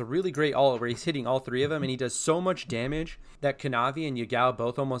has a really great ult where he's hitting all 3 of them, and he does so much damage that Kanavi and Yagao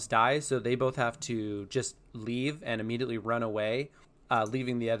both almost die, so they both have to just leave and immediately run away,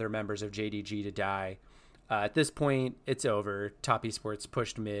 leaving the other members of JDG to die. At this point, it's over. Top Esports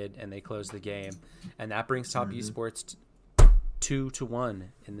pushed mid, and they closed the game. And that brings Top Esports 2-1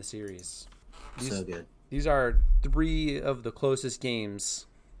 in the series. So good. These are 3 of the closest games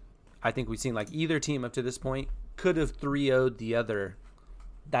I think we've seen. Like, either team up to this point could have 3-0'd the other.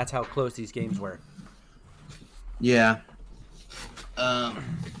 That's how close these games were. Yeah.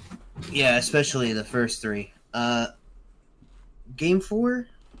 Yeah, especially the first 3. Game 4,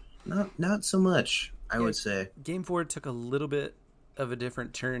 not so much. I would say Game 4 took a little bit of a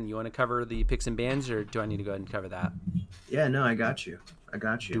different turn. You want to cover the picks and bans, or do I need to go ahead and cover that? Yeah, no, I got you.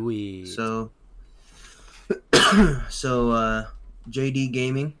 Do we? So JD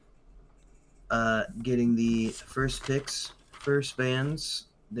Gaming getting the first picks, first bans.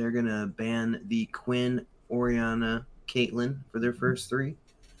 They're going to ban the Quinn, Orianna, Caitlyn for their first 3,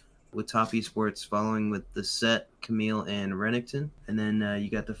 with Top Esports following with the Set, Camille, and Renekton. And then you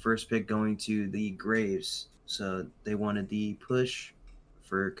got the first pick going to the Graves. So they wanted the push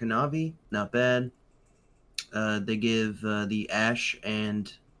for Kanavi. Not bad. They give the Ashe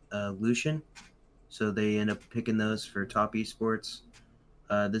and Lucian. So they end up picking those for top esports.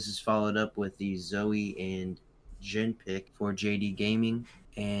 This is followed up with the Zoe and Jin pick for JD Gaming.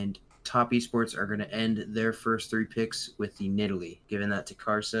 And top esports are going to end their first 3 picks with the Nidalee, giving that to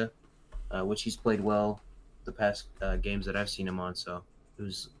Karsa, which he's played well the past games that I've seen him on. So it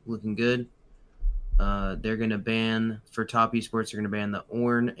was looking good. They're going to ban, for top esports, they're going to ban the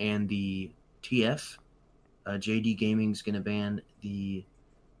Ornn and the TF. JD Gaming's going to ban the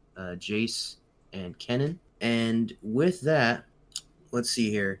Jace and Kennen. And with that, let's see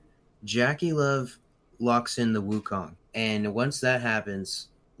here. Jackie Love locks in the Wukong. And once that happens,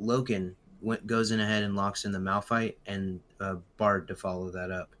 Loken goes in ahead and locks in the Malphite and Bard to follow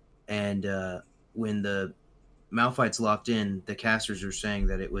that up. And when the Malphite's locked in, the casters are saying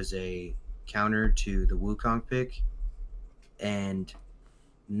that it was a counter to the Wukong pick. And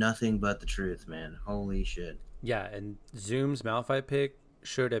nothing but the truth, man. Holy shit. Yeah, and Zoom's Malphite pick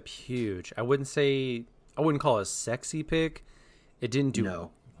showed up huge. I wouldn't call it a sexy pick. It didn't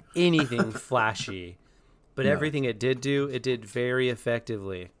do anything flashy, but everything it did do, it did very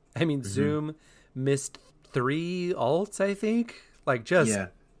effectively. I mean, Zoom missed 3 ults, I think, like just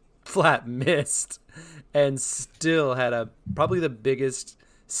flat missed, and still had probably the biggest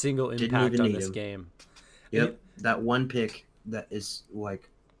single impact on this game. Yep, that one pick that is like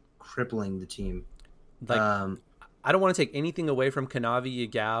crippling the team. Like, I don't want to take anything away from Kanavi,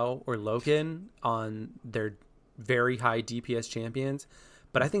 Yagao, or Loken on their very high DPS champions,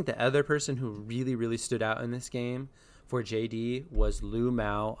 but I think the other person who really, really stood out in this game for JD was Lu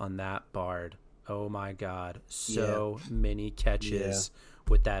Mao on that Bard. Oh my god, so many catches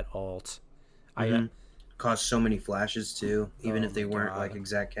with that ult. Caused so many flashes too, even if they weren't like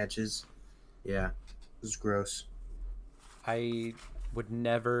exact catches. Yeah, it was gross. I would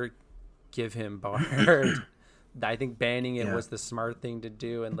never give him Bard. I think banning it was the smart thing to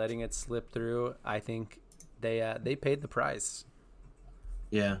do, and letting it slip through, I think they paid the price.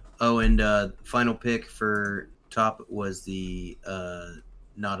 Yeah. Oh, and final pick for top was the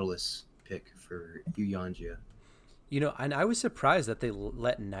Nautilus pick for Yuyanjia. You know, and I was surprised that they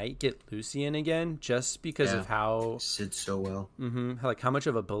let Knight get Lucian again, just because of how did so well. Like how much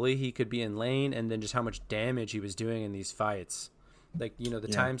of a bully he could be in lane, and then just how much damage he was doing in these fights. Like, you know, the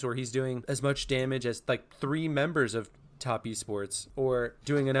times where he's doing as much damage as like 3 members of top esports, or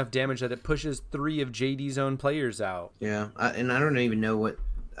doing enough damage that it pushes 3 of JD's own players out. Yeah, and I don't even know what.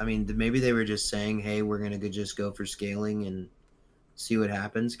 I mean, maybe they were just saying, "Hey, we're gonna just go for scaling and see what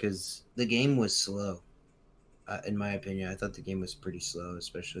happens," because the game was slow. In my opinion, I thought the game was pretty slow,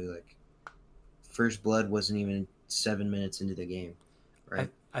 especially like First Blood wasn't even 7 minutes into the game, right?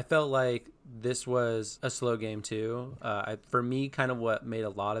 I felt like this was a slow game too. For me, kind of what made a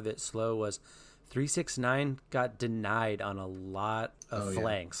lot of it slow was 369 got denied on a lot of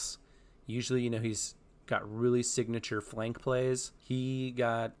flanks. Usually, you know, he's got really signature flank plays. He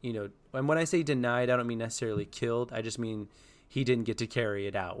got, you know, and when I say denied, I don't mean necessarily killed. I just mean he didn't get to carry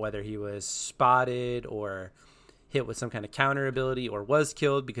it out, whether he was spotted or hit with some kind of counter ability or was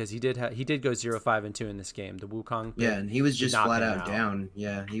killed, because he did go 0-5-2 in this game. The Wukong. Yeah, and he was just flat out down.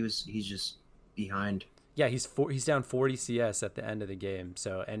 Yeah, he's just behind. Yeah, he's down 40 CS at the end of the game.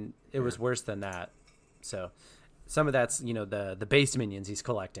 So, and it was worse than that. So, some of that's, you know, the base minions he's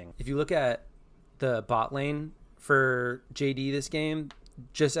collecting. If you look at the bot lane for JD this game,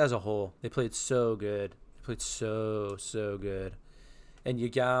 just as a whole, they played so good. They played so good. And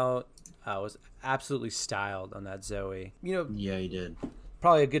Yagao was absolutely styled on that Zoe. You know, yeah, he did.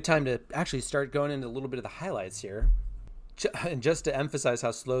 Probably a good time to actually start going into a little bit of the highlights here. And just to emphasize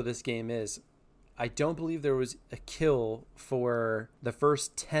how slow this game is, I don't believe there was a kill for the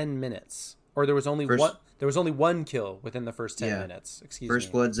first 10 minutes, or there was only one. There was only one kill within the first 10 minutes.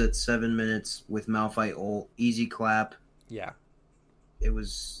 First Blood's at 7 minutes with Malphite ult, easy clap. Yeah, it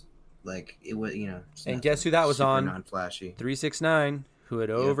was like it was, you know. And guess who that was on? Non-flashy. 369. Who had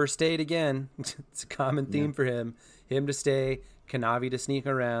overstayed again. It's a common theme for him to stay, Kanavi to sneak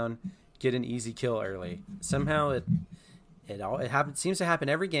around, get an easy kill early. Somehow it seems to happen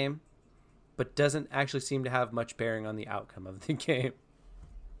every game, but doesn't actually seem to have much bearing on the outcome of the game.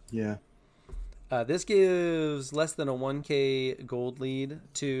 Yeah. This gives less than a 1k gold lead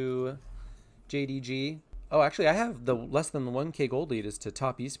to JDG. Oh, actually, I have the less than the 1k gold lead is to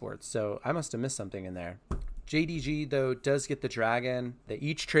top esports, so I must have missed something in there. JDG, though, does get the dragon. They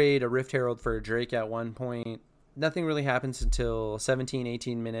each trade a Rift Herald for a Drake at one point. Nothing really happens until 17,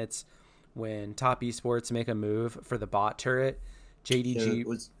 18 minutes when Top Esports make a move for the bot turret. JDG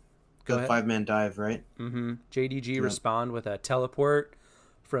was the 5-man dive, right? Mm-hmm. JDG respond with a teleport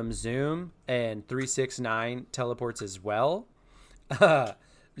from Zoom, and 369 teleports as well.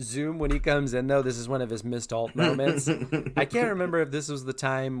 Zoom, when he comes in, though, this is one of his missed ult moments. I can't remember if this was the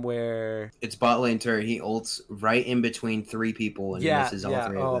time where... It's bot lane turret. He ults right in between 3 people and misses all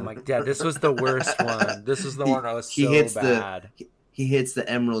 3 of them. My God. This was the worst one. This was the one that was he so hits bad. He hits the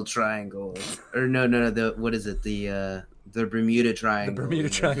Emerald Triangle. Or no. What is it? The Bermuda Triangle. The Bermuda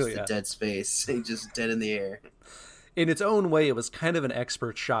Triangle, the dead space. He just dead in the air. In its own way, it was kind of an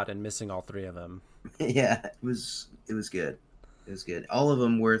expert shot in missing all 3 of them. Yeah, it was good. It was good. All of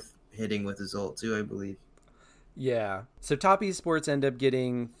them worth hitting with his ult too, I believe. Yeah. So Top Esports end up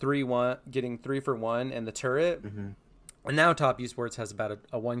getting 3 for 1 and the turret. Mm-hmm. And now Top Esports has about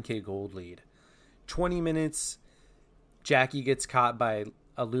a 1k gold lead. 20 minutes, Jackie gets caught by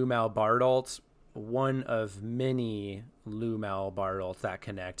a Lumao Bard ult. One of many Lumao Bard ults that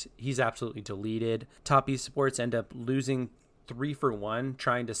connect. He's absolutely deleted. Top Esports end up losing 3 for 1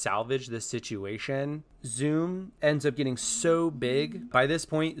 trying to salvage this situation. Zoom ends up getting so big. By this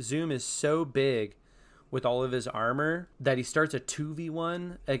point, Zoom is so big with all of his armor that he starts a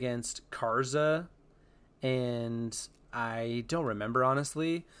 2v1 against Karza. And I don't remember,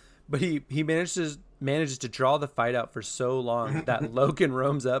 honestly. But he manages to draw the fight out for so long that Logan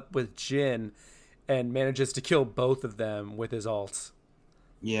roams up with Jhin and manages to kill both of them with his ults.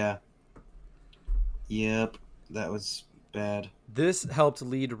 Yeah. Yep. That was bad. This helped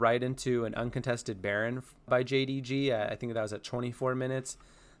lead right into an uncontested Baron by JDG. I think that was at 24 minutes.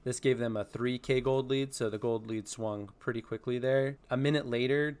 This gave them a 3k gold lead, so the gold lead swung pretty quickly there. A minute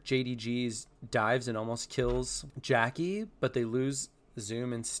later, JDG's dives and almost kills Jackie, but they lose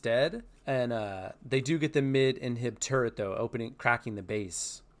Zoom instead. And they do get the mid inhib turret, though, cracking the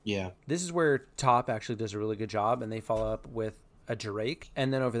base. Yeah. This is where Top actually does a really good job, and they follow up with a Drake.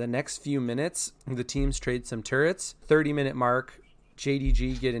 And then over the next few minutes, the teams trade some turrets. 30-minute mark,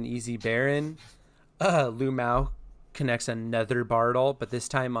 JDG get an easy Baron. Lumao connects another Bard ult, but this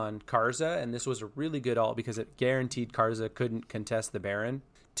time on Karza, and this was a really good ult because it guaranteed Karza couldn't contest the Baron.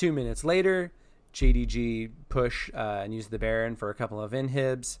 2 minutes later, JDG push and use the Baron for a couple of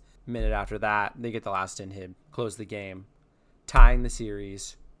inhibs. Minute after that, they get the last inhib, close the game, tying the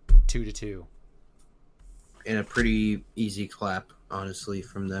series 2-2. And a pretty easy clap, honestly,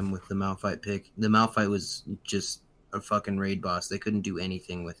 from them with the Malphite pick. The Malphite was just a fucking raid boss. They couldn't do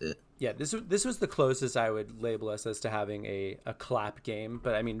anything with it. Yeah, this was the closest I would label us as to having a clap game.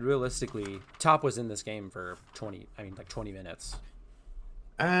 But, I mean, realistically, Top was in this game for 20 minutes.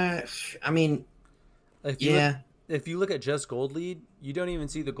 If you look at just gold lead, you don't even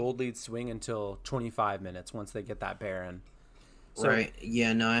see the gold lead swing until 25 minutes once they get that Baron. So, right.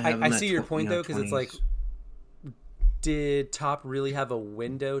 Yeah, no, I see your point, though, because it's like, did Top really have a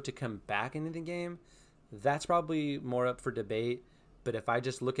window to come back into the game? That's probably more up for debate. But if I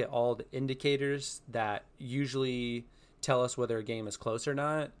just look at all the indicators that usually tell us whether a game is close or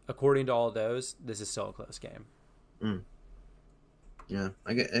not, according to all those, this is still a close game. Yeah,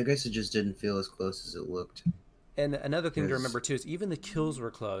 I guess it just didn't feel as close as it looked. And another thing to remember, too, is even the kills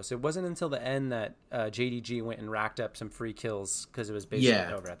were close. It wasn't until the end that JDG went and racked up some free kills because it was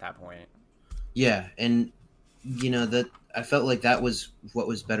basically over at that point. Yeah, and, that I felt like that was what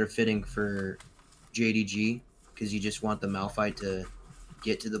was better fitting for JDG, because you just want the Malphite to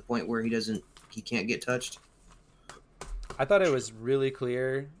get to the point where he can't get touched. I thought it was really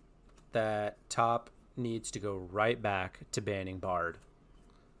clear that Top needs to go right back to banning Bard.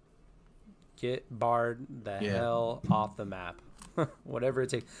 Get Bard the hell off the map. Whatever it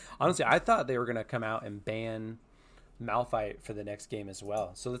takes. Honestly, I thought they were going to come out and ban Malphite for the next game as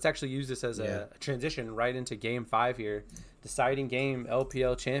well. So let's actually use this as a transition right into game 5 here. Deciding game,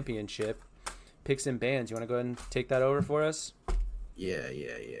 LPL Championship. Picks and bans. You want to go ahead and take that over for us? Yeah.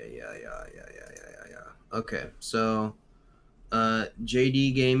 Okay, so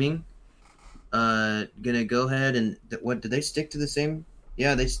JD Gaming gonna go ahead and what, do they stick to the same?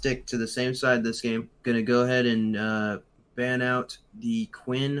 Yeah, they stick to the same side this game. Gonna go ahead and ban out the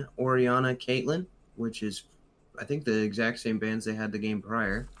Quinn, Orianna, Caitlyn, which is I think the exact same bans they had the game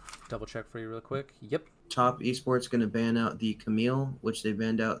prior. Double check for you real quick. Yep. Top Esports going to ban out the Camille, which they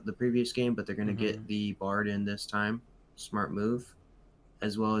banned out the previous game, but they're going to get the Bard in this time. Smart move.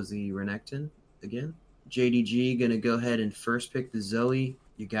 As well as the Renekton again. JDG going to go ahead and first pick the Zoe.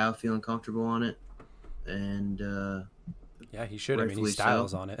 Yagao feeling comfortable on it. And yeah, he should. I mean, he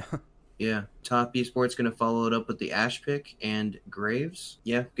styles on it. Yeah. Top Esports going to follow it up with the Ashe pick and Graves.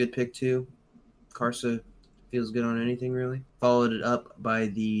 Yeah, good pick too. Karsa feels good on anything, really. Followed it up by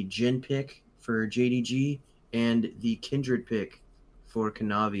the Jhin pick for JDG and the Kindred pick for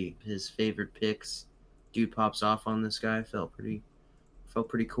Kanavi. His favorite picks. Dude pops off on this guy. Felt pretty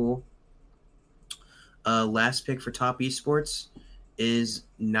cool. Last pick for Top Esports is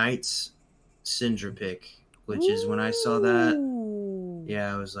Knight's Syndra pick, which is when I saw that,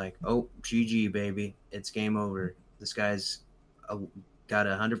 yeah, I was like, oh, GG, baby. It's game over. This guy's got a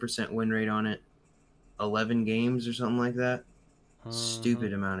 100% win rate on it. 11 games or something like that.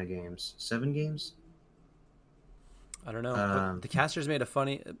 Stupid amount of games. 7 games? I don't know. But the casters made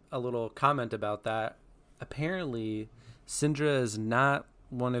a little comment about that. Apparently, Syndra is not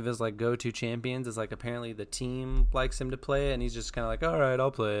one of his like go-to champions. It's like apparently the team likes him to play it, and he's just kind of like, all right, I'll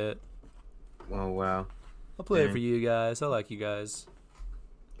play it. Oh, wow. I'll play it for you guys. I like you guys.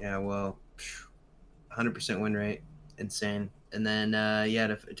 Yeah, well, 100% win rate. Insane. And then,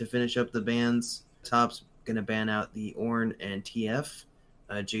 to finish up the bans, Top's going to ban out the Ornn and TF.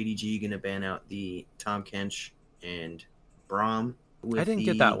 JDG going to ban out the Tahm Kench and Braum. I didn't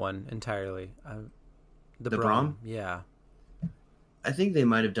get that one entirely. The Braum? Yeah. I think they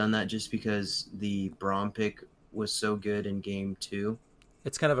might have done that just because the Braum pick was so good in game 2.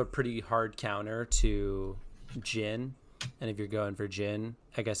 It's kind of a pretty hard counter to Jhin. And if you're going for Jhin,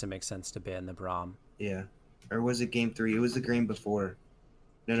 I guess it makes sense to ban the Braum. Yeah. Or was it game 3? It was the game before.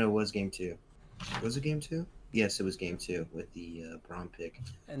 No, it was game 2. Was it game 2? Yes, it was game 2 with the Braum pick.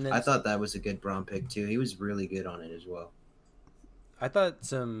 And then I thought that was a good Braum pick too. He was really good on it as well. I thought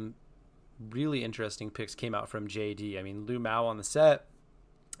some really interesting picks came out from JD. I mean, Lu Mao on the set,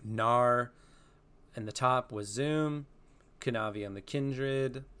 Gnar, and the top was Zoom, Kanavi on the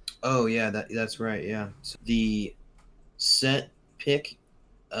Kindred. Oh yeah, that's right. Yeah, so the set pick.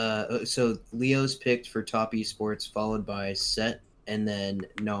 So Leo's picked for top esports, followed by Set, and then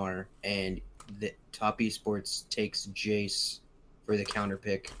Gnar, and the top esports takes Jace for the counter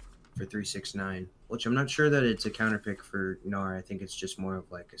pick for 369, which I'm not sure that it's a counter pick for Gnar. I think it's just more of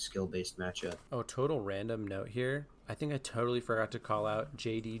like a skill based matchup. Oh, total random note here. I think I totally forgot to call out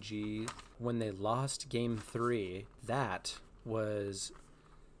JDG when they lost game 3. That was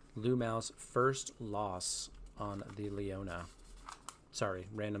Lu Mao's first loss on the Leona. Sorry,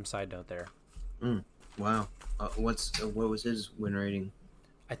 random side note there. Wow. What was his win rating?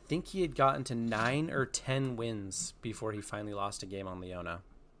 I think he had gotten to 9 or 10 wins before he finally lost a game on Leona.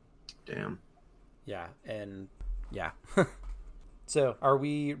 Damn. Yeah, and yeah. So, are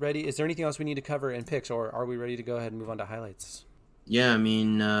we ready? Is there anything else we need to cover in picks, or are we ready to go ahead and move on to highlights? Yeah, I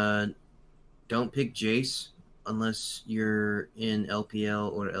mean, don't pick Jace unless you're in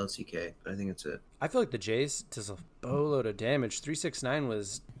LPL or LCK. I think that's it. I feel like the Jace does a boatload of damage. 369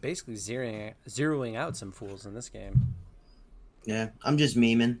 was basically zeroing out some fools in this game. Yeah, I'm just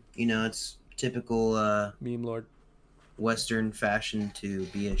memeing. You know, it's typical meme lord Western fashion to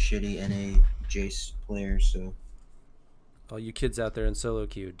be a shitty NA Jace player. So, all you kids out there in solo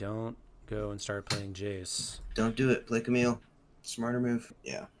queue, don't go and start playing Jace. Don't do it. Play Camille. Smarter move.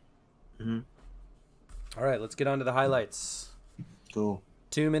 Yeah. All right, let's get on to the highlights. Cool.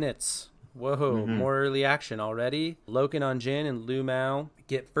 2 minutes. Whoa, more early action already. Loken on Jhin and Lu Mao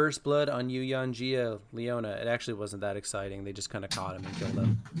get first blood on Yuyan Jia Leona. It actually wasn't that exciting. They just kind of caught him and killed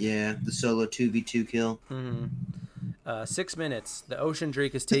him. Yeah, the solo 2v2 kill. 6 minutes. The Ocean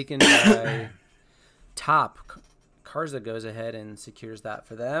Drake is taken by top. Karza goes ahead and secures that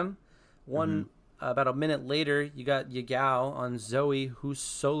for them. About a minute later, you got Yagao on Zoe, who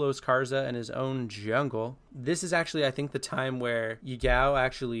solos Karza in his own jungle. This is actually, I think, the time where Yagao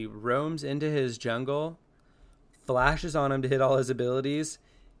actually roams into his jungle, flashes on him to hit all his abilities,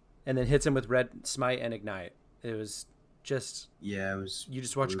 and then hits him with Red Smite and Ignite. It was just... Yeah, it was... You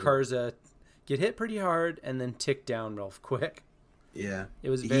just watch Karza get hit pretty hard and then tick down real quick. Yeah. It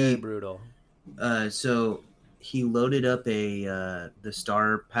was very brutal. So he loaded up the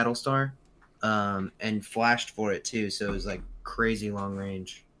paddle star, and flashed for it too. So it was like crazy long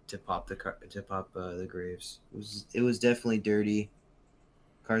range to pop the Graves. It was definitely dirty.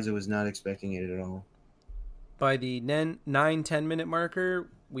 Karza was not expecting it at all. By the 9-10 minute marker,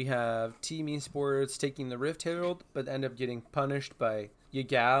 we have Team Esports taking the Rift Herald, but end up getting punished by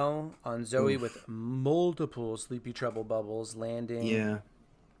Yagao on Zoe with multiple Sleepy Trouble bubbles landing. Yeah.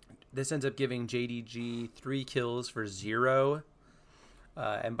 This ends up giving JDG 3 kills for 0.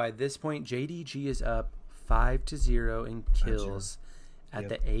 And by this point, JDG is up 5-0 in kills at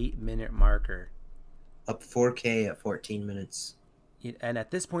the 8 minute marker. Up 4K at 14 minutes. And at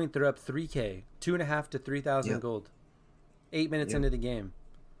this point, they're up 3K, 2.5 to 3,000 gold. 8 minutes into the game.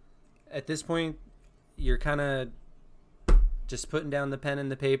 At this point, you're kind of just putting down the pen and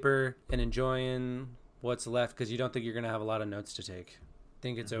the paper and enjoying what's left because you don't think you're going to have a lot of notes to take.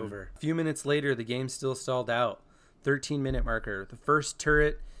 Think it's over. A few minutes later, the game's still stalled out. 13 minute marker. The first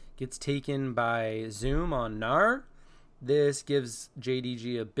turret gets taken by Zoom on Gnar. This gives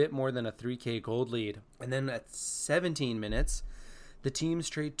JDG a bit more than a 3K gold lead. And then at 17 minutes, The teams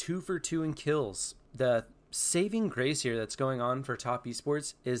trade 2 for 2 in kills. The saving grace here that's going on for Top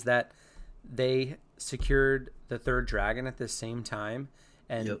Esports is that they secured the 3rd dragon at the same time,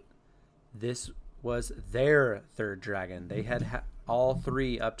 and this was their 3rd dragon. They had all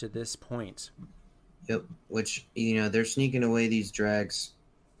 3 up to this point. Yep, which, they're sneaking away these drags.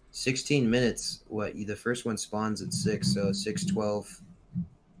 16 minutes. The first one spawns at 6, so 6:12,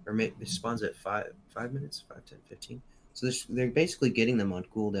 or maybe it spawns at 5 minutes, 5, 10, 15. So they're basically getting them on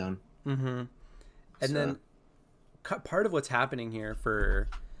cooldown. Mm-hmm. And then part of what's happening here for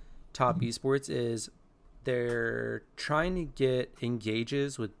Top Esports is they're trying to get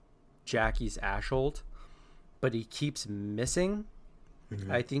engages with Jackie's Ashold, but he keeps missing.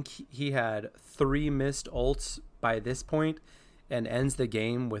 Mm-hmm. I think he had 3 missed ults by this point and ends the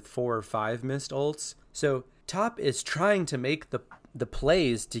game with 4 or 5 missed ults. So Top is trying to make the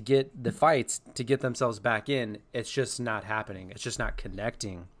plays to get the fights to get themselves back in. It's just not happening. It's just not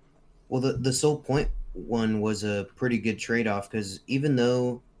connecting. Well, the Soul Point one was a pretty good trade-off, because even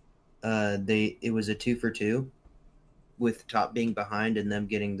though it was a 2 for 2 with Top being behind and them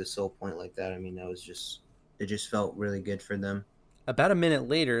getting the Soul Point like that, I mean, it just felt really good for them. About a minute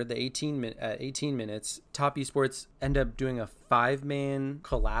later, the 18 minutes, Top Esports end up doing a 5-man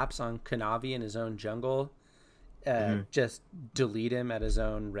collapse on Kanavi in his own jungle. Just delete him at his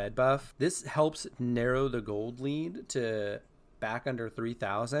own red buff. This helps narrow the gold lead to back under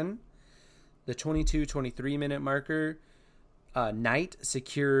 3,000. The 23 minute marker, Knight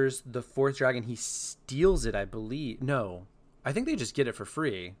secures the 4th dragon. He steals it, I believe. No, I think they just get it for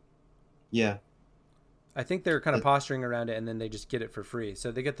free. Yeah. I think they're kind of posturing around it, and then they just get it for free.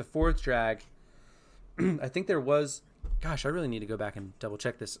 So they get the 4th drag. I think there was... Gosh, I really need to go back and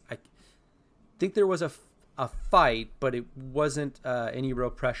double-check this. I think there was a fight, but it wasn't any real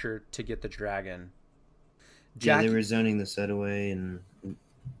pressure to get the dragon. They were zoning the set away, and...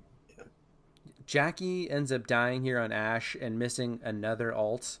 Jackie ends up dying here on Ashe and missing another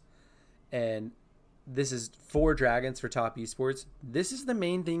ult. And this is 4 dragons for Top Esports. This is the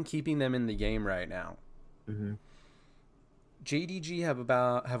main thing keeping them in the game right now. Mm-hmm. JDG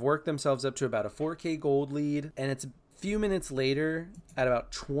have worked themselves up to about a 4K gold lead, and it's a few minutes later, at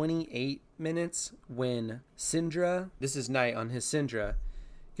about 28 minutes, when Syndra, this is Knight on his Syndra,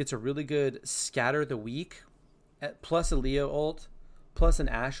 gets a really good Scatter the Weak, plus a Leo ult, plus an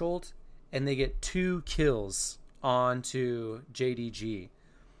Ashe ult, and they get 2 kills onto JDG.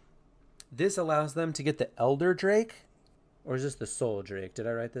 This allows them to get the Elder Drake, or is this the Soul Drake? Did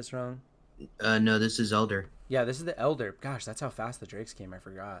I write this wrong? No, this is Elder. Yeah, this is the Elder. Gosh, that's how fast the Drakes came. I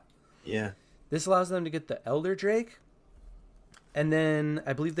forgot. Yeah. This allows them to get the Elder Drake. And then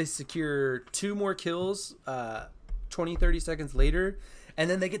I believe they secure 2 more kills 30 seconds later.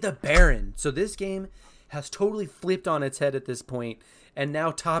 And then they get the Baron. So this game has totally flipped on its head at this point. And now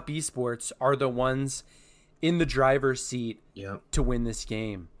Top Esports are the ones in the driver's seat to win this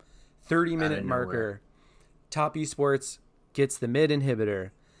game. 30-minute marker. Top Esports gets the mid inhibitor.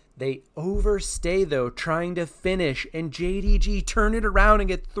 They overstay, though, trying to finish, and JDG turn it around and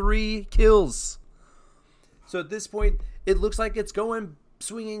get 3 kills. So at this point, it looks like it's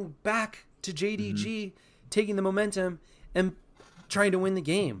swinging back to JDG, taking the momentum and trying to win the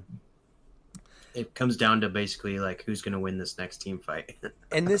game. It comes down to basically like who's going to win this next team fight.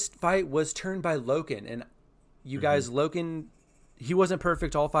 And this fight was turned by Loken. And you guys, Loken, he wasn't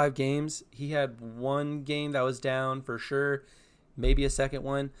perfect all 5 games. He had 1 game that was down for sure, maybe a second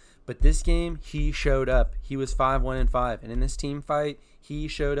one. But this game, he showed up. He was 5-1-5. And in this team fight, he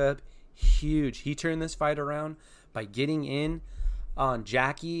showed up huge. He turned this fight around by getting in on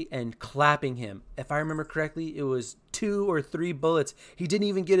Jackie and clapping him. If I remember correctly, it was 2 or 3 bullets. He didn't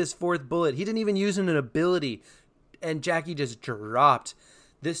even get his 4th bullet. He didn't even use an ability. And Jackie just dropped.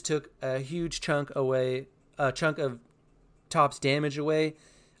 This took a huge chunk of Top's damage away,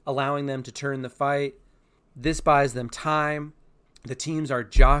 allowing them to turn the fight. This buys them time. The teams are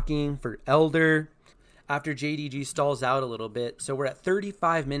jockeying for Elder after JDG stalls out a little bit. So we're at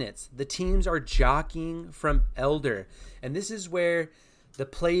 35 minutes. The teams are jockeying from Elder. And this is where the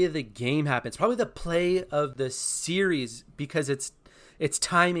play of the game happens. Probably the play of the series, because its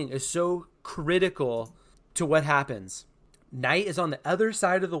timing is so critical to what happens. Knight is on the other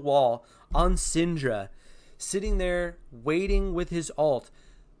side of the wall on Syndra, sitting there waiting with his ult.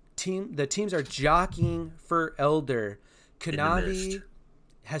 The teams are jockeying for Elder. Kanavi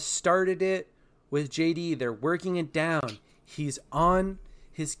has started it with JD. They're working it down. He's on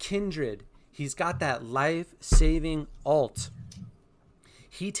his Kindred. He's got that life-saving ult.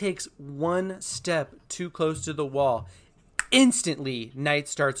 He takes 1 step too close to the wall. Instantly, Knight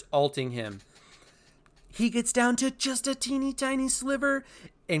starts ulting him. He gets down to just a teeny tiny sliver,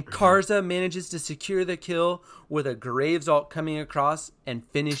 and Karza manages to secure the kill with a Graves ult coming across and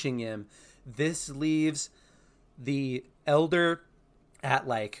finishing him. This leaves the Elder at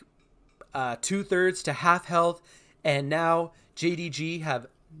like 2/3 to half health, and now JDG have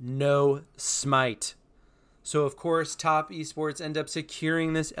no smite. So of course Top Esports end up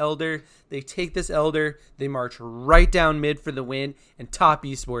securing this Elder. They take this Elder, they march right down mid for the win, and Top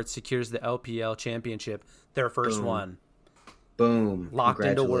Esports secures the LPL championship, their first one. Boom. Locked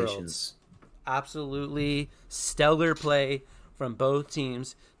into Worlds. Absolutely stellar play from both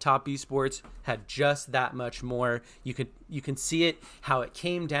teams. Top Esports had just that much more. You can see it, how it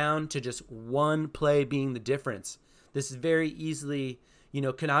came down to just one play being the difference. This is very easily,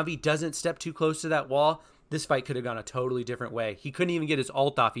 Kanavi doesn't step too close to that wall. This fight could have gone a totally different way. He couldn't even get his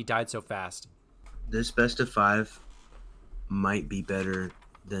ult off. He died so fast. This best of 5 might be better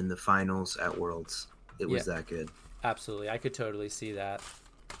than the finals at Worlds. It was that good. Absolutely. I could totally see that.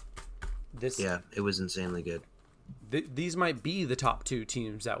 It was insanely good. These might be the top 2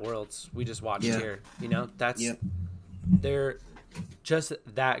 teams at Worlds we just watched here. They're just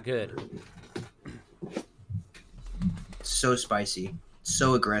that good. So spicy.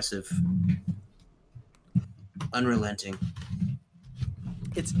 So aggressive. Unrelenting.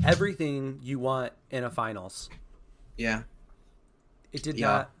 It's everything you want in a finals. Yeah. It did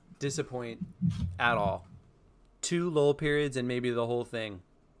not disappoint at all. 2 lull periods and maybe the whole thing.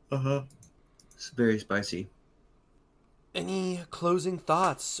 It's very spicy. Any closing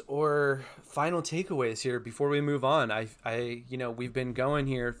thoughts or final takeaways here before we move on? We've been going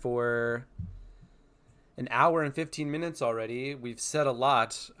here for an hour and 15 minutes already. We've said a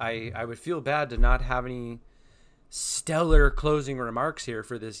lot. I would feel bad to not have any stellar closing remarks here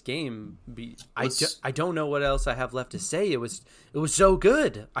for this game. I don't know what else I have left to say. It was so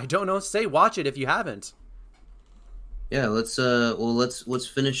good. I don't know what to say. Watch it if you haven't. Yeah, let's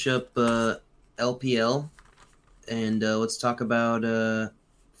finish up LPL, and let's talk about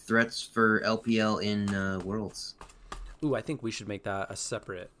threats for LPL in Worlds. Ooh, I think we should make that a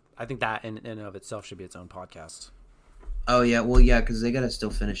separate. I think that in and of itself should be its own podcast. Oh yeah, well yeah, because they gotta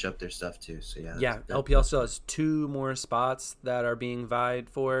still finish up their stuff too. So yeah. LPL still has 2 more spots that are being vied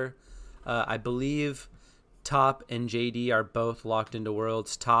for. I believe Top and JD are both locked into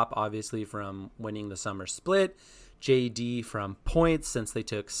Worlds. Top obviously from winning the summer split. JD from points since they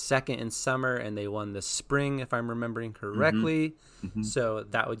took second in summer and they won the spring, if I'm remembering correctly. Mm-hmm. So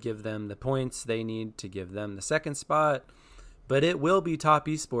that would give them the points they need to give them the second spot. But it will be Top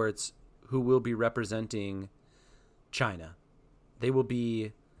Esports who will be representing China. They will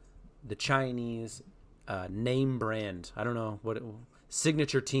be the Chinese name brand. I don't know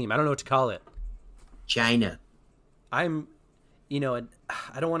signature team. I don't know what to call it. China. I don't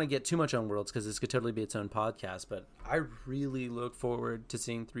want to get too much on Worlds because this could totally be its own podcast, but I really look forward to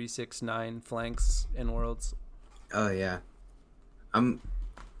seeing 369 flanks in Worlds. Oh yeah. I'm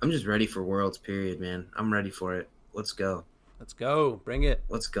just ready for Worlds, period, man. I'm ready for it. Let's go. Let's go. Bring it.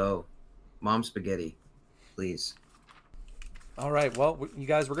 Let's go. Mom spaghetti, please. All right. Well, you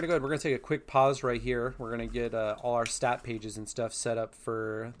guys, we're going to go ahead. We're going to take a quick pause right here. We're going to get all our stat pages and stuff set up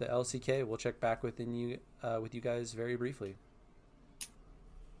for the LCK. We'll check back with you guys very briefly.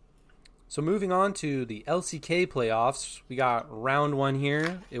 So moving on to the LCK playoffs, we got round 1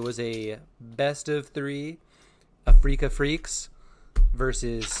 here. It was a best of 3 Afrika Freaks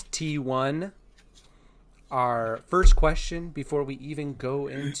versus T1. Our first question before we even go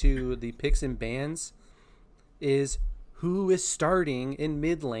into the picks and bans is, who is starting in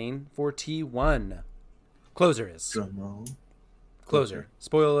mid lane for T1? Closer is. Drumroll. Closer.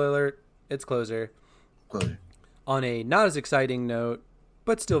 Spoiler alert, it's Closer. Closer. On a not as exciting note,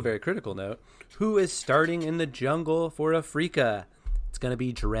 but still very critical note, who is starting in the jungle for Afrika? It's going to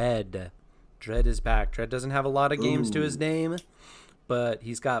be Dread. Dread is back. Dread doesn't have a lot of games to his name, but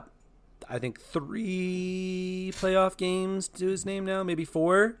he's got, I think, 3 playoff games to his name now, maybe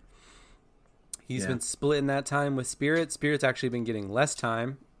 4. He's been splitting that time with Spirit. Spirit's actually been getting less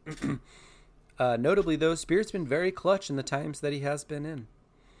time. Notably, though, Spirit's been very clutch in the times that he has been in.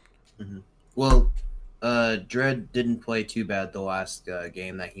 Mm-hmm. Well, Dread didn't play too bad the last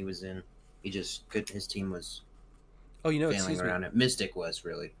game that he was in. He just could. His team was failing around it. Mystic was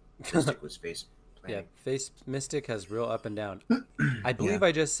really. Mystic was face playing. Yeah, Mystic has real up and down. I believe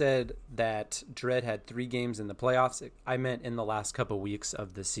I just said that Dread had 3 games in the playoffs. I meant in the last couple weeks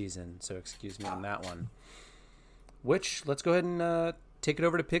of the season, so excuse me on that one. Which, let's go ahead and take it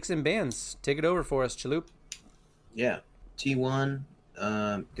over to picks and bans. Take it over for us, Chalup. Yeah, T1.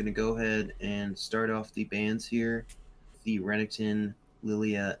 Gonna go ahead and start off the bans here. The Renekton,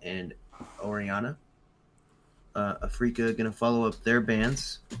 Lilia, and Orianna. Afrika gonna follow up their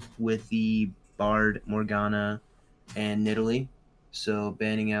bans with the Bard, Morgana, and Nidalee. So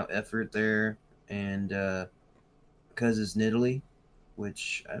banning out Effort there, and because it's Nidalee,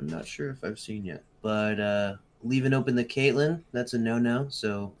 which I'm not sure if I've seen yet. But leaving open the Caitlyn, that's a no-no.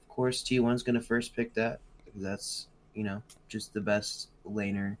 So of course T1's gonna first pick that. That's just the best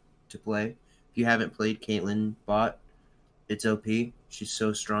laner to play. If you haven't played Caitlyn bot, it's OP. She's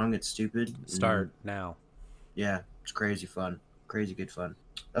so strong, it's stupid. Start now. Yeah, it's crazy fun. Crazy good fun.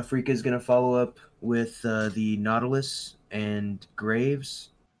 Afrika is going to follow up with the Nautilus and Graves.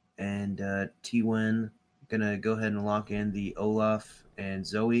 And T1 going to go ahead and lock in the Olaf and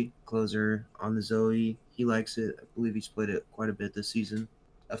Zoe. Closer on the Zoe. He likes it. I believe he's played it quite a bit this season.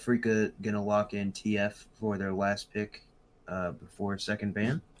 Afrika going to lock in TF for their last pick before second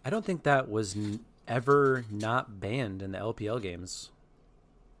ban. I don't think that was ever not banned in the LPL games.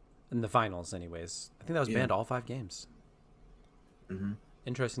 In the finals, anyways. I think that was banned all 5 games. Mm-hmm.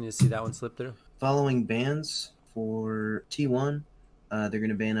 Interesting to see that one slip through. Following bans for T1, they're going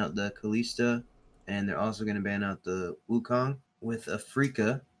to ban out the Kalista, and they're also going to ban out the Wukong. With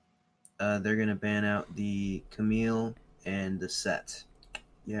Afrika, they're going to ban out the Camille and the Set.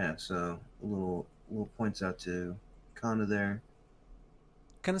 Yeah, so a little points out to Kana there.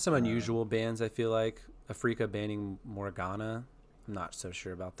 Kind of some unusual bans, I feel like. Afrika banning Morgana. I'm not so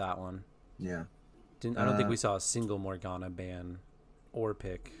sure about that one. Yeah. I don't think we saw a single Morgana ban or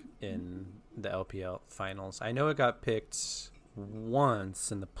pick in the LPL finals. I know it got picked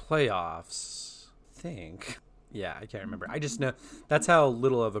once in the playoffs, I think. Yeah, I can't remember. I just know that's how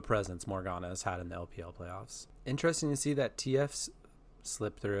little of a presence Morgana has had in the LPL playoffs. Interesting to see that TF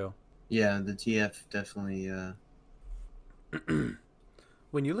slip through. Yeah, the TF definitely...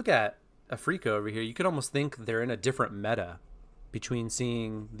 When you look at Afrika over here, you could almost think they're in a different meta between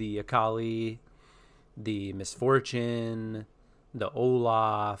seeing the Akali, the Misfortune, the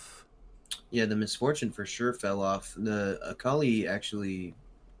Olaf. Yeah, the Misfortune for sure fell off. The Akali actually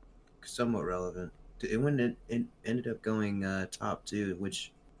somewhat relevant. It ended up going top 2,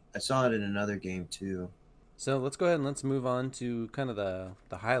 which I saw it in another game too. So let's go ahead and let's move on to kind of the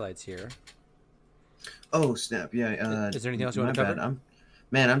highlights here. Oh, snap. Yeah. Is there anything else you want to cover?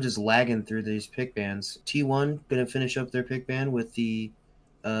 I'm just lagging through these pick bans. T1 going to finish up their pick ban with the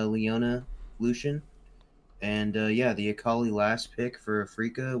Leona Lucian. And the Akali last pick for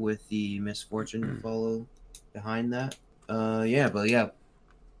Afrika with the Misfortune to follow behind that. But yeah.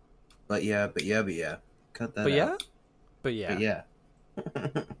 Cut that out. But yeah.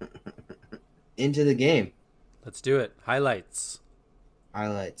 Into the game. Let's do it. Highlights.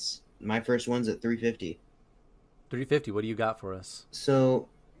 My first one's at 350. 350. What do you got for us? So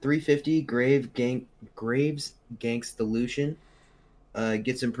 350 Graves ganks the Lucian.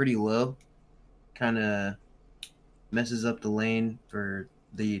 Gets him pretty low. Kind of messes up the lane for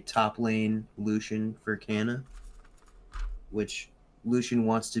the top lane Lucian for Kana, which Lucian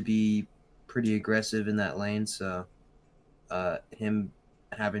wants to be pretty aggressive in that lane, so him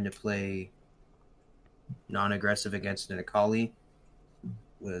having to play non-aggressive against an Akali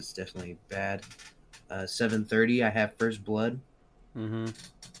was definitely bad. 730, I have first blood. Mm-hmm.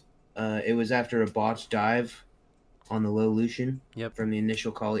 It was after a botched dive on the low Lucian. Yep. From the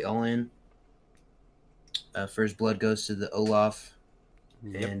initial Kali all-in. First blood goes to the Olaf.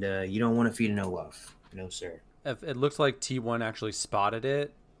 Yep. And you don't want to feed an Olaf. No, sir. It looks like T1 actually spotted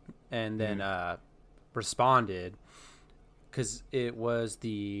it and then responded because it was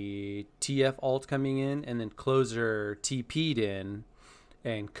the TF ult coming in and then Closer TP'd in,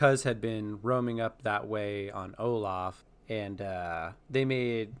 and Cuz had been roaming up that way on Olaf, and they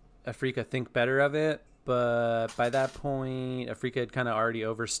made Afrika think better of it, but by that point Afrika had kind of already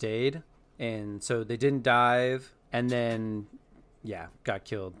overstayed, and so they didn't dive, and then got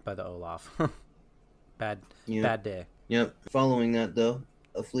killed by the Olaf. Bad day. Yep. Following that though,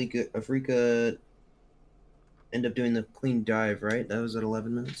 Afrika end up doing the clean dive, right? That was at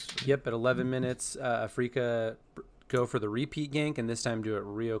 11 minutes. Yep, at 11 minutes, Afrika go for the repeat gank, and this time do it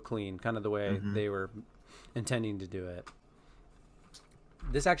real clean, kind of the way they were intending to do it.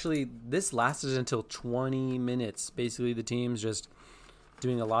 This lasted until 20 minutes. Basically, the team's just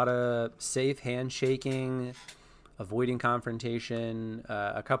doing a lot of safe handshaking, avoiding confrontation,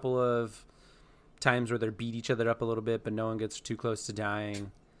 a couple of times where they beat each other up a little bit, but no one gets too close to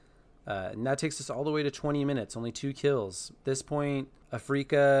dying. And that takes us all the way to 20 minutes, only 2 kills. At this point,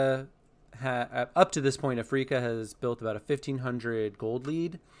 Afrika has built about a 1,500 gold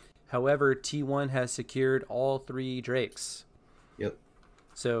lead. However, T1 has secured all 3 Drakes. Yep.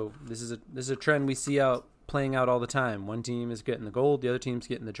 So this is a trend we see playing out all the time. One team is getting the gold, the other team's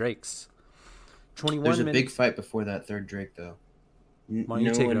getting the Drakes. 21 There's a big minutes. fight before that third Drake though. Why don't you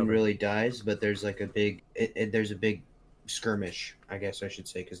No take it one over? really dies, but there's like a big there's a big skirmish, I guess I should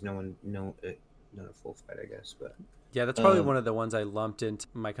say, because not a full fight, I guess, but Yeah, that's probably um one of the ones I lumped into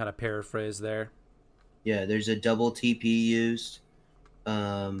my kind of paraphrase there. yeah, there's a double TP used.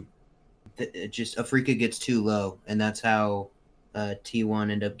 Um, it just Afrika gets too low, and that's how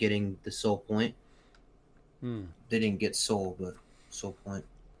T1 end up getting the soul point. They didn't get soul, but soul point.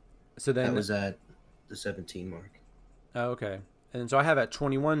 So then That was at the 17 mark. Oh, okay. And so I have at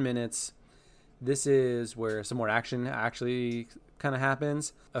 21 minutes, this is where some more action actually kind of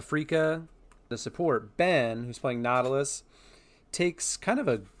happens. Afrika, the support, Ben, who's playing Nautilus, takes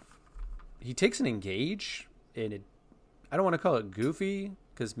he takes an engage, and I don't want to call it goofy,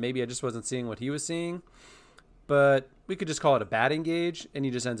 because maybe I just wasn't seeing what he was seeing, but we could just call it a bad engage, and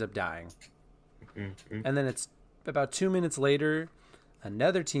he just ends up dying. Mm-hmm. And then it's about 2 minutes later,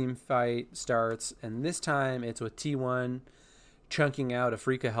 another team fight starts, and this time it's with T1 chunking out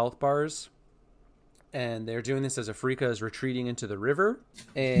Afrika health bars. And they're doing this as Afrika is retreating into the river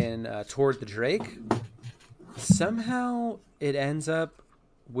and toward the Drake. Somehow it ends up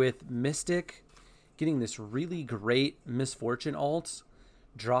with Mystic getting this really great Misfortune ult,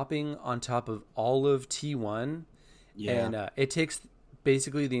 dropping on top of all of T1. Yeah. And it takes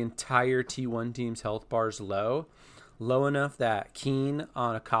basically the entire T1 team's health bars low enough that Keen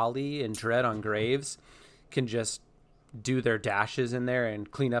on Akali and Dread on Graves can just do their dashes in there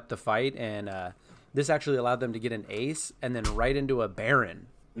and clean up the fight. And this actually allowed them to get an ace and then right into a Baron.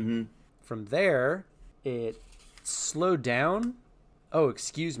 Mm-hmm. From there, it slowed down. Oh,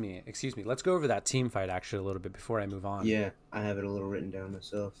 excuse me. Let's go over that team fight actually a little bit before I move on. Yeah, I have it a little written down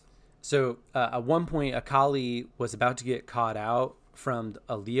myself. So at one point, Akali was about to get caught out from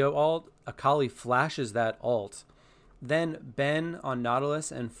a Leo ult. Akali flashes that ult. Then Ben on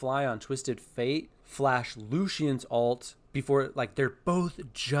Nautilus and Fly on Twisted Fate flash Lucian's ult before, like, they're both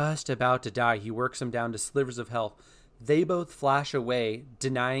just about to die. He works them down to slivers of health. They both flash away,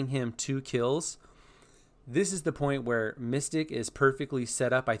 denying him 2 kills. This is the point where Mystic is perfectly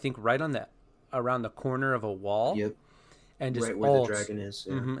set up, I think, right on around the corner of a wall. Yep. And just right where ults, the dragon is.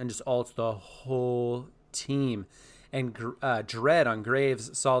 Yeah. and just ults the whole team. And Dread on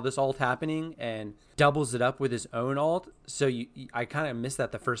Graves saw this ult happening and doubles it up with his own ult. So I kind of missed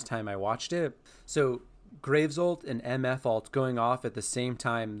that the first time I watched it. So Graves ult and MF ult going off at the same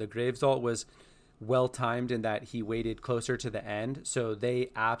time. The Graves ult was well timed in that he waited closer to the end. So they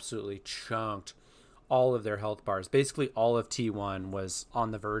absolutely chunked all of their health bars. Basically all of T1 was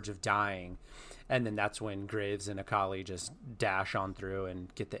on the verge of dying. And then that's when Graves and Akali just dash on through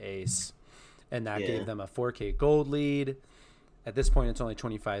and get the ace. And that gave them a 4K gold lead. At this point, it's only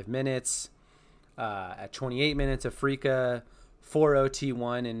 25 minutes. At 28 minutes, Afrika 4-0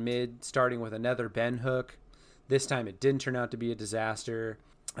 T1 in mid, starting with another Ben hook. This time, it didn't turn out to be a disaster.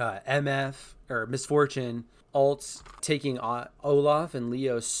 MF, or Misfortune, ults taking Olaf and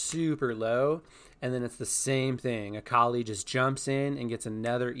Leo super low. And then it's the same thing. Akali just jumps in and gets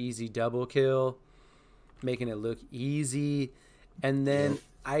another easy double kill, making it look easy. And then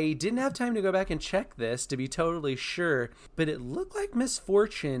I didn't have time to go back and check this to be totally sure, but it looked like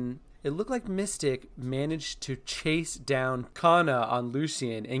Mystic managed to chase down Kana on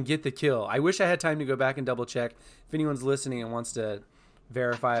Lucian and get the kill. I wish I had time to go back and double check. If anyone's listening and wants to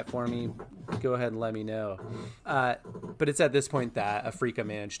verify it for me, go ahead and let me know. But it's at this point that Afrika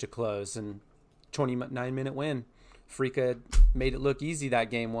managed to close, and 29-minute win. Afrika made it look easy that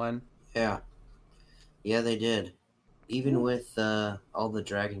game one. Yeah, they did. Even with all the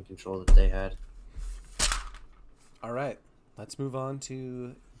dragon control that they had. All right, let's move on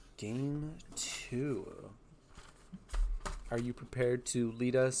to game 2. Are you prepared to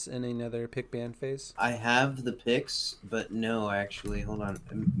lead us in another pick ban phase? I have the picks, but no, actually, hold on.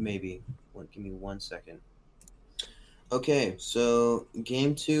 Maybe. Give me 1 second. Okay, so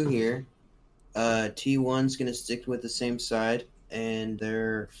game 2 here. T1's going to stick with the same side, and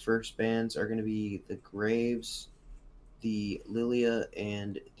their first bans are going to be the Graves, the Lilia,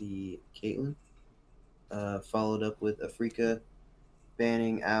 and the Caitlyn. Followed up with Afrika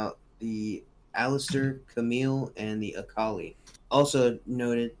banning out the Alistair, Camille, and the Akali. Also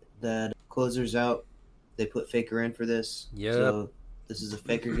noted that closers out. They put Faker in for this. Yep. So this is a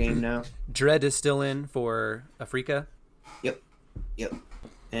Faker game now. Dread is still in for Afrika. Yep.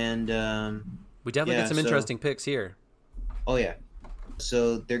 And we definitely get some interesting picks here. Oh yeah.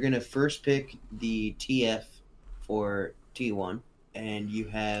 So they're gonna first pick the TF for T1, and you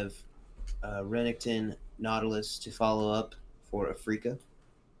have Renekton, Nautilus to follow up for Afrika.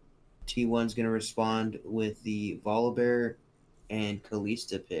 T1's gonna respond with the Volibear and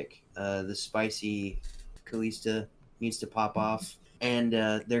Kalista pick The spicy Kalista needs to pop off. And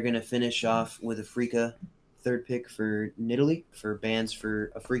they're going to finish off with Afrika. Third pick for Nidalee. For bans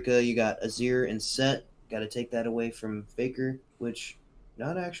for Afrika, you got Azir and Set. Got to take that away from Faker, which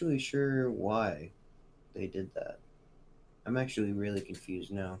not actually sure why they did that. I'm actually really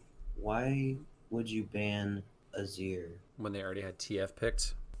confused now. Why would you ban Azir? When they already had TF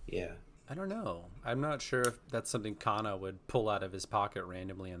picked? Yeah. I don't know. I'm not sure if that's something Kana would pull out of his pocket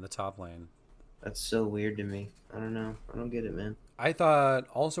randomly in the top lane. That's so weird to me. I don't know. I don't get it, man. I thought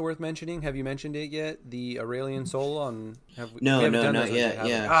also worth mentioning. Have you mentioned it yet? The Aurelion Sol on. No, not yet.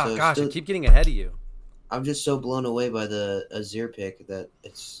 Yeah. Ah, so gosh, I keep getting ahead of you. I'm just so blown away by the Azir pick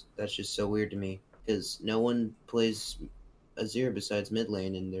that's just so weird to me because no one plays Azir besides mid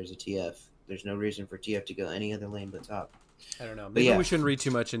lane, and there's a TF. There's no reason for TF to go any other lane but top. I don't know. Maybe we shouldn't read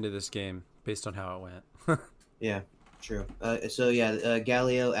too much into this game based on how it went. Yeah, true.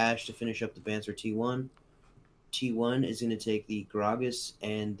 Galio, Ashe to finish up the bans for T1. T1 is going to take the Gragas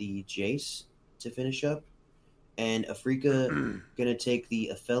and the Jace to finish up. And Afrika going to take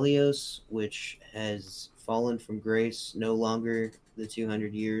the Aphelios, which has fallen from grace. No longer the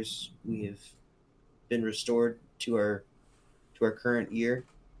 200 years. We have been restored to our current year.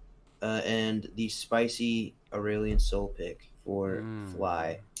 And the spicy Aurelion Sol pick for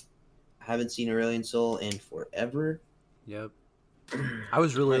Fly. I haven't seen Aurelion Sol in forever. Yep. I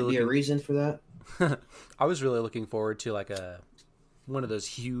was really Might be a reason for that. I was really looking forward to like one of those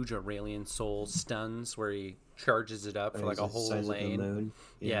huge Aurelion Sol stuns where he charges it up for like a whole lane.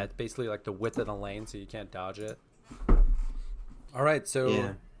 Yeah, it's basically like the width of the lane, so you can't dodge it. All right,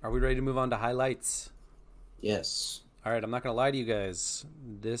 so are we ready to move on to highlights? Yes. All right, I'm not going to lie to you guys.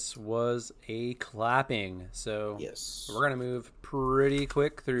 This was a clapping. So we're going to move pretty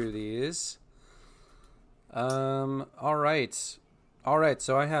quick through these. All right.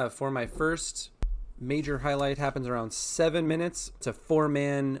 So I have for my first major highlight happens around 7 minutes. It's a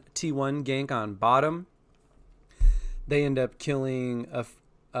 4-man T1 gank on bottom. They end up killing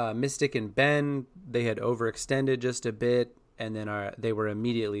a Mystic and Ben. They had overextended just a bit, and then they were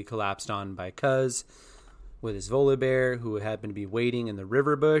immediately collapsed on by Cuz with his Volibear, who happened to be waiting in the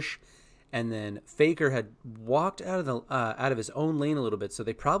river bush. And then Faker had walked out of his own lane a little bit, so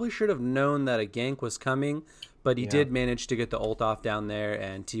they probably should have known that a gank was coming, but he did manage to get the ult off down there,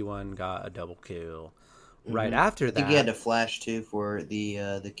 and T1 got a double kill. Right after that, I think he had to flash too for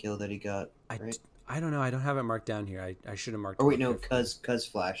the kill that he got. Right? I don't know. I don't have it marked down here. I should have marked. Oh wait, no, Cuz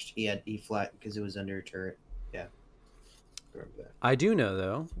flashed. He flat because it was under a turret. Yeah. I do know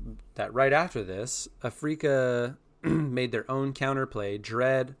though that right after this, Afrika made their own counterplay.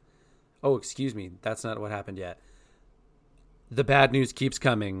 Dread. Oh, excuse me. That's not what happened yet. The bad news keeps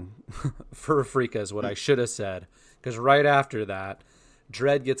coming for Afrika is what I should have said. Because right after that,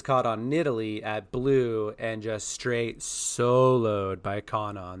 Dread gets caught on Nidalee at blue and just straight soloed by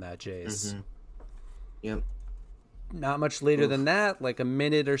Kana on that Jace. Mm-hmm. Yep. Not much later than that. Like a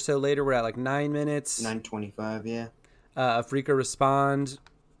minute or so later, we're at like 9 minutes. 9:25, yeah. Afrika respond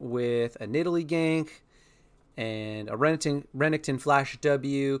with a Nidalee gank and a Renekton Flash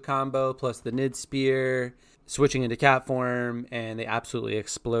W combo plus the Nid Spear, switching into cat form, and they absolutely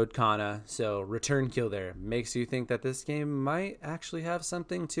explode Kana. So return kill there. Makes you think that this game might actually have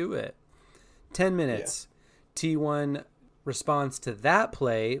something to it. 10 minutes. Yeah. T1 responds to that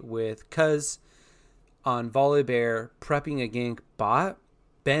play with Cuz on Volibear prepping a gank bot.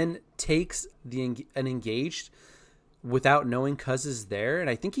 Ben takes an engaged without knowing Cuz is there, and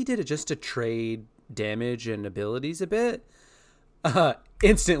I think he did it just to trade damage and abilities a bit.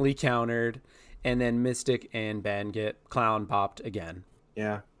 Instantly countered, and then Mystic and Ben get clown popped again.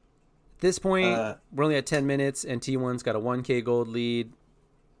 Yeah. At this point, we're only at 10 minutes, and T1's got a 1k gold lead.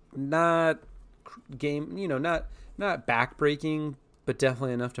 Not backbreaking, but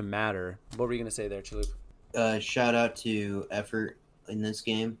definitely enough to matter. What were you going to say there, Chalup? Shout out to Effort in this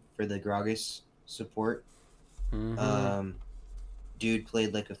game for the Gragas support. Mm-hmm. Dude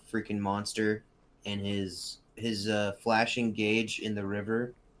played like a freaking monster, and his flash engage in the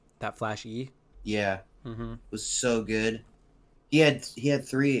river. That flash E? Yeah. Was so good. He had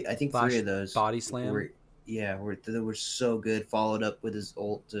three of those. Body slam? They were so good, followed up with his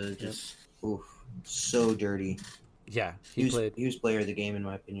ult to just so dirty. Yeah, he was player of the game in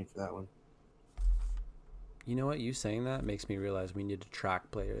my opinion for that one. You know what? You saying that makes me realize we need to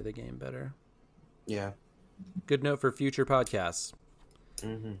track player of the game better. Yeah. Good note for future podcasts.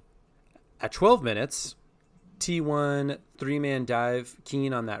 Mm-hmm. At 12 minutes, T1 3-man dive,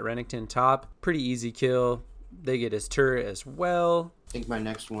 keen on that Renekton top. Pretty easy kill. They get his turret as well. I think my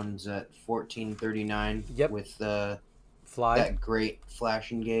next one's at 14:39. Yep. With Fly? That great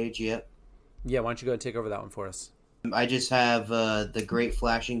flash engage, yep. Yeah, why don't you go and take over that one for us? I just have the great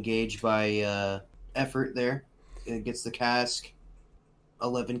flash engage by Effort there. It gets the cask,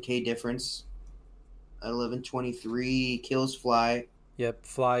 11k difference. 1123 kills Fly. Yep,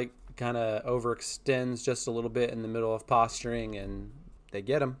 Fly kind of overextends just a little bit in the middle of posturing, and they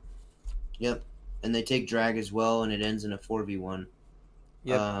get him. Yep. And they take drag as well, and it ends in a 4v1.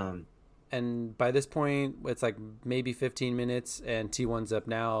 Yep. And by this point, it's like maybe 15 minutes, and T1's up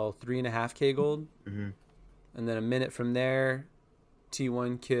now 3.5k gold. Mm-hmm. And then a minute from there,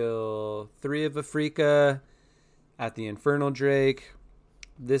 T1 kill 3 of Afrika at the Infernal Drake.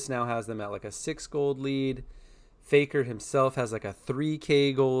 This now has them at like a 6 gold lead. Faker himself has like a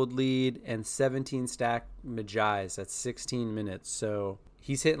 3k gold lead and 17 stack Magi's at 16 minutes. So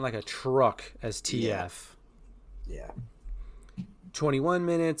he's hitting like a truck as TF. Yeah. 21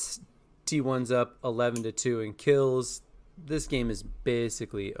 minutes, T1's up 11-2 in kills. This game is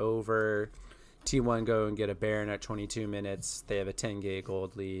basically over. T1 go and get a Baron at 22 minutes. They have a 10k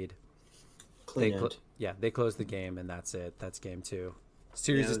gold lead. Clean end. They close the game, and that's it. That's game 2.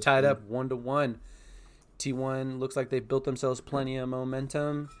 Series is that's tied good. up 1-1. T1 looks like they've built themselves plenty of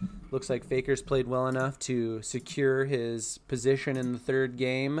momentum. Looks like Faker's played well enough to secure his position in the third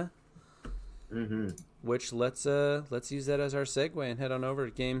game. Mm-hmm. Which let's use that as our segue and head on over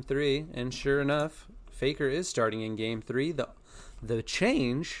to game 3. And sure enough, Faker is starting in game 3. The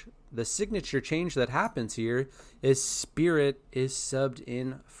change, the signature change that happens here is Spirit is subbed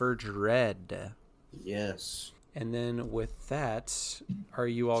in for Dread. Yes. And then with that, are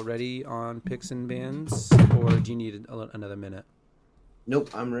you already on picks and bans, or do you need another minute? Nope,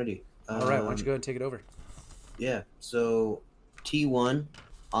 I'm ready. All right, why don't you go ahead and take it over? Yeah, so T1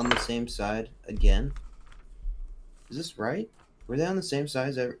 on the same side again. Is this right? Were they on the same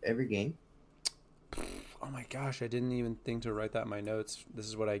side every game? Oh my gosh, I didn't even think to write that in my notes. This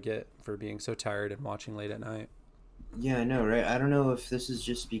is what I get for being so tired and watching late at night. Yeah, I know, right? I don't know if this is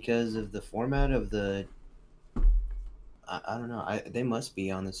just because of the format of the... I don't know. They must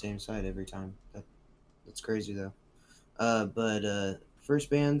be on the same side every time. That's crazy, though. But first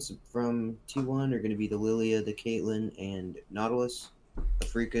bans from T1 are going to be the Lilia, the Caitlyn, and Nautilus.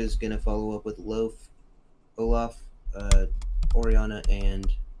 Afrika is going to follow up with Loaf, Olaf, Oriana,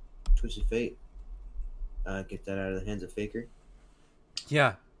 and Twisted Fate. Get that out of the hands of Faker.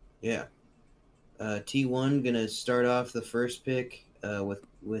 Yeah. Yeah. T1 going to start off the first pick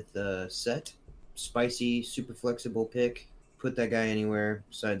with Set. Spicy, super flexible pick. Put that guy anywhere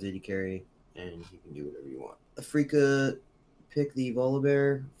besides AD carry, and you can do whatever you want. Afrika pick the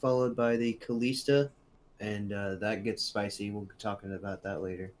Volibear, followed by the Kalista, and that gets spicy. We'll be talking about that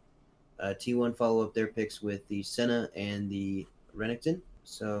later. T1 follow up their picks with the Senna and the Renekton,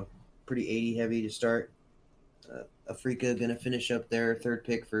 so pretty 80 heavy to start. Afrika going to finish up their third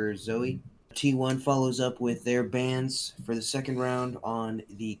pick for Zoe. T1 follows up with their bans for the second round on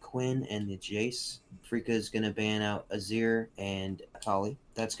the Quinn and the Jace. Afrika is going to ban out Azir and Kali.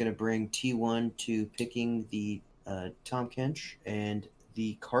 That's going to bring T1 to picking the Tahm Kench and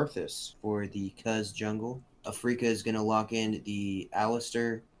the Karthus for the Cuz jungle. Afrika is going to lock in the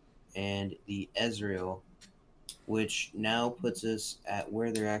Alistar and the Ezreal, which now puts us at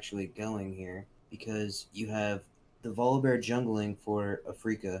where they're actually going here, because you have the Volibear jungling for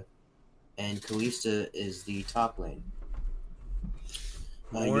Afrika, and Kalista is the top lane.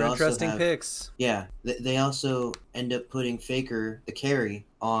 More interesting picks. Yeah. They also end up putting Faker, the carry,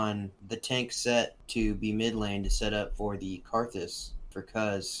 on the tank set to be mid lane to set up for the Karthus for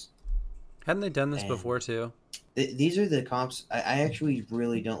Cuz. Hadn't they done this before too? These are the comps. I actually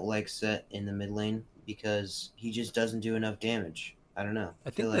really don't like Set in the mid lane because he just doesn't do enough damage. I don't know. I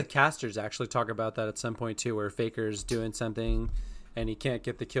think the casters actually talk about that at some point too, where Faker's doing something and he can't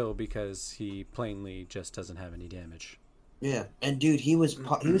get the kill because he plainly just doesn't have any damage. Yeah, and dude, he was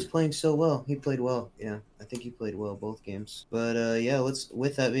playing so well. He played well. Yeah, I think he played well both games. But yeah,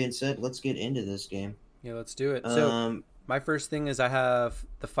 with that being said, let's get into this game. Yeah, let's do it. So my first thing is I have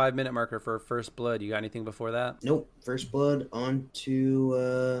the 5-minute marker for First Blood. You got anything before that? Nope. First Blood on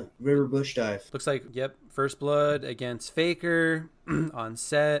to River Bush Dive. Looks like, yep, First Blood against Faker on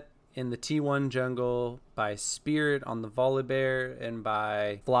set in the T1 jungle by Spirit on the Volibear and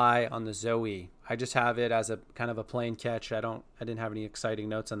by Fly on the Zoe. I just have it as a kind of a plain catch. I didn't have any exciting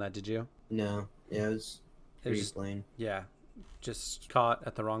notes on that. Did you? No. Yeah, it was pretty plain. Yeah. Just caught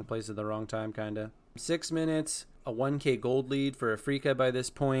at the wrong place at the wrong time, kind of. 6 minutes, a 1k gold lead for Afrika by this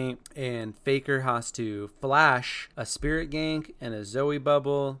point, and Faker has to flash a Spirit gank and a Zoe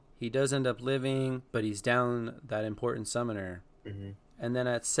bubble. He does end up living, but he's down that important summoner. Mm-hmm. And then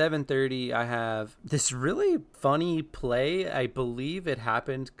at 7:30, I have this really funny play. I believe it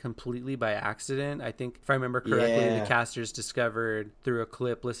happened completely by accident. I think, if I remember correctly, the casters discovered through a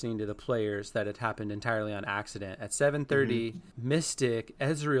clip listening to the players that it happened entirely on accident. At 7:30, Mystic,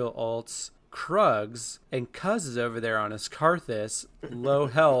 Ezreal ults Krugs, and Cuz is over there on his Karthus, low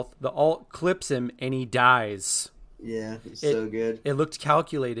health. The ult clips him, and he dies. Yeah, it's so good. It looked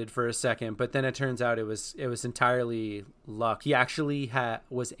calculated for a second, but then it turns out it was entirely luck. He actually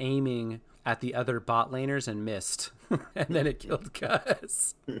was aiming at the other bot laners and missed, and then it killed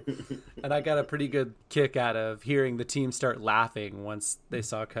Cuz. And I got a pretty good kick out of hearing the team start laughing once they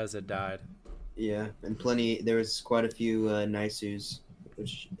saw Cuz had died. Yeah, and there was quite a few Nisus,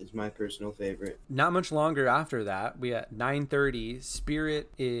 which is my personal favorite. Not much longer after that, we at 9:30,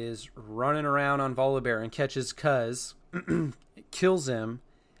 Spirit is running around on Volibear and catches Cuz, kills him,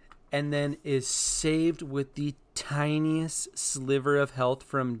 and then is saved with the tiniest sliver of health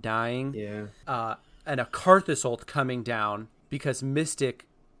from dying. Yeah. And a Karthus ult coming down because Mystic,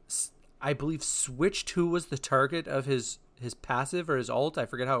 I believe, switched who was the target of his passive or his ult. I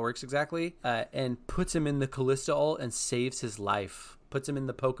forget how it works exactly. And puts him in the Kalista ult and saves his life. Puts him in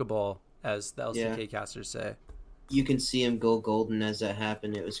the Pokeball, as the LCK casters say. You can see him go golden as that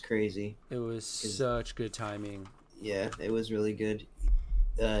happened. It was crazy. It was such good timing. Yeah, it was really good.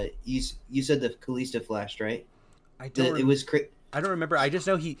 You said the Kalista flashed, right? I don't remember. I just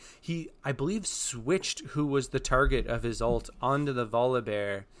know he I believe switched who was the target of his ult onto the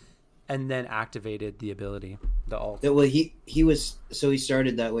Volibear, and then activated the ability, the ult. Well, he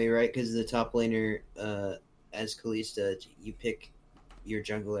started that way, right? Because the top laner, as Kalista, you pick your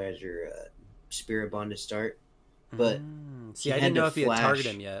jungler as your Spirit Bond to start. But I didn't know if he had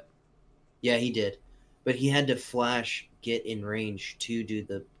targeted him yet. Yeah, he did, but he had to flash, get in range to do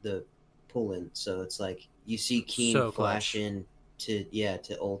the pull in. So it's like you see Keen flash in to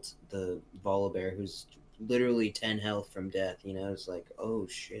ult the Volibear, who's literally 10 health from death. You know, it's like, oh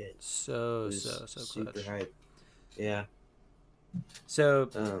shit, so super clutch. hype. Yeah.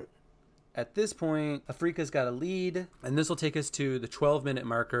 So at this point, Afrika's got a lead, and this will take us to the 12-minute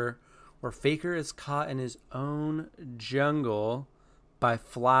marker, where Faker is caught in his own jungle by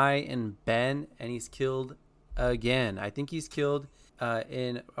Fly and Ben, and he's killed again. I think he's killed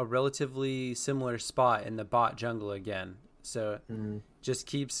in a relatively similar spot in the bot jungle again. So just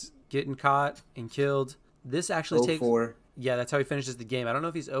keeps getting caught and killed. This actually takes... Yeah, that's how he finishes the game. I don't know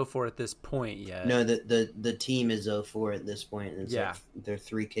if he's 0-4 at this point yet. No, the team is 0-4 at this point. And it's like they're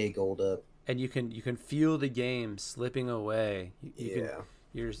 3K gold up. And you can feel the game slipping away.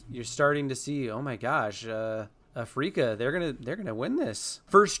 You're starting to see, oh my gosh, Afrika, they're gonna win this.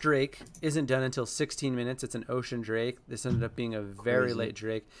 First Drake isn't done until 16 minutes. It's an Ocean Drake. This ended up being a very late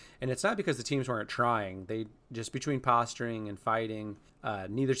Drake, and it's not because the teams weren't trying. They just, between posturing and fighting,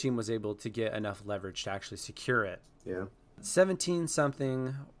 neither team was able to get enough leverage to actually secure it. Yeah. 17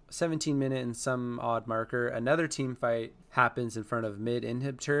 minute and some odd marker. Another team fight happens in front of mid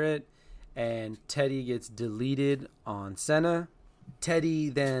inhib turret, and Teddy gets deleted on Senna. Teddy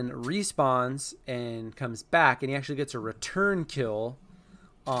then respawns and comes back, and he actually gets a return kill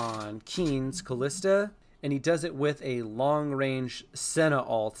on Keen's Kalista, and he does it with a long-range Senna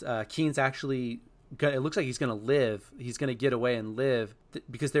ult. Keen's actually, it looks like he's going to live. He's going to get away and live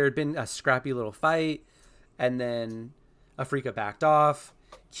because there had been a scrappy little fight, and then Afrika backed off.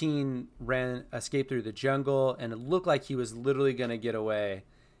 Keen escaped through the jungle, and it looked like he was literally going to get away,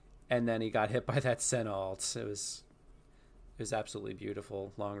 and then he got hit by that Senna ult. It was absolutely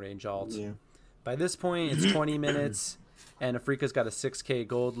beautiful long-range ult. Yeah. By this point, it's 20 minutes, and Afrika's got a 6K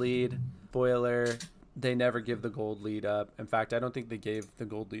gold lead. Boiler, they never give the gold lead up. In fact, I don't think they gave the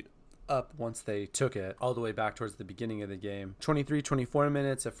gold lead up once they took it, all the way back towards the beginning of the game. 23-24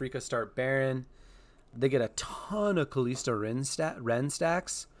 minutes, Afrika start Baron. They get a ton of Kalista Ren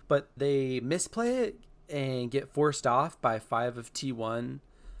stacks, but they misplay it and get forced off by 5 of T1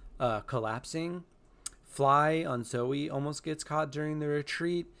 collapsing. Fly on Zoe almost gets caught during the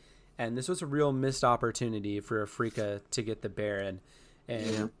retreat, and this was a real missed opportunity for Afrika to get the Baron.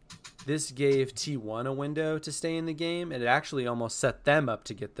 And this gave T1 a window to stay in the game, and it actually almost set them up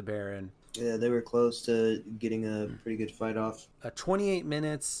to get the Baron. Yeah, they were close to getting a pretty good fight off. 28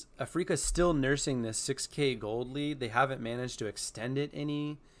 minutes, Afrika's still nursing this 6K gold lead. They haven't managed to extend it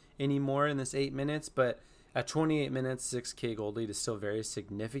any more in this 8 minutes, but at 28 minutes, 6K gold lead is still very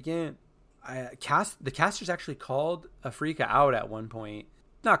significant. The casters actually called Afrika out at one point.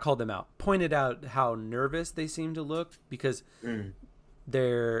 Not called them out, pointed out how nervous they seem to look because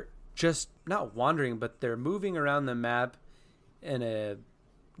they're just not wandering, but they're moving around the map in a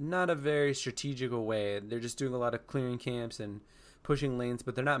not a very strategical way. They're just doing a lot of clearing camps and pushing lanes,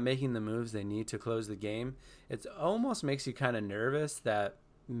 but they're not making the moves they need to close the game. It almost makes you kind of nervous that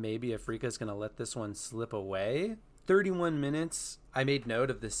maybe Afrika is going to let this one slip away. 31 minutes. I made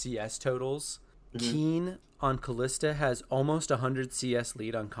note of the CS totals. Keen on Kalista has almost 100 CS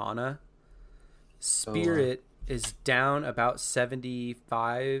lead on Kana. Spirit is down about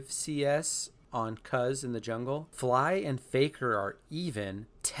 75 CS on Cuz in the jungle. Fly and Faker are even.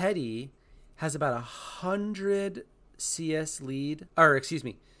 Teddy has about 100 CS lead. Or, excuse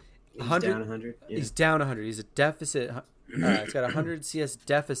me. He's down 100. Yeah. He's down 100. He's a deficit. He's got 100 CS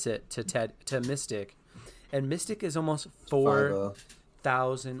deficit to Mystic. And Mystic is almost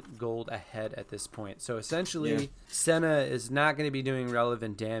 4,000 gold ahead at this point. So essentially, Senna is not going to be doing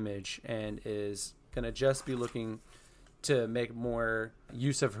relevant damage and is going to just be looking to make more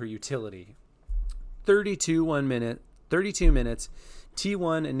use of her utility. 32 minutes.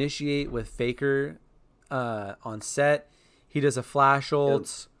 T1 initiate with Faker on set. He does a flash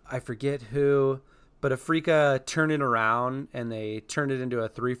ult. I forget who, but Afrika turned it around and they turned it into a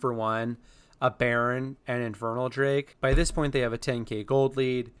 3-for-1. A Baron, and Infernal Drake. By this point, they have a 10k gold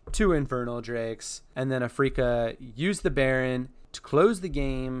lead, 2 Infernal Drakes, and then Afrika used the Baron to close the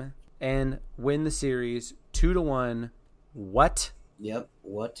game and win the series 2-1. What? Yep,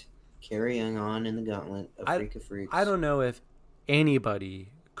 what? Carrying on in the gauntlet of Afrika Freaks. I don't know if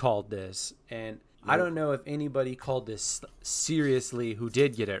anybody called this, and I don't know if anybody called this seriously who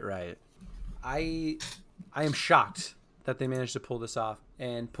did get it right. I am shocked that they managed to pull this off.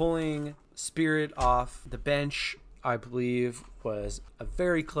 And pulling Spirit off the bench, I believe, was a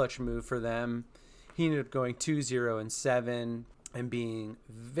very clutch move for them. He ended up going 2-0-7 and being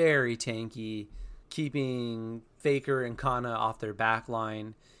very tanky, keeping Faker and Kana off their back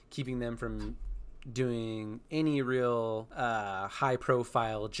line, keeping them from doing any real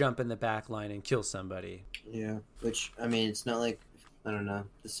high-profile jump in the back line and kill somebody. Yeah, which, I mean, it's not like, I don't know,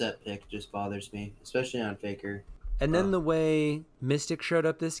 the set pick just bothers me, especially on Faker. And then the way Mystic showed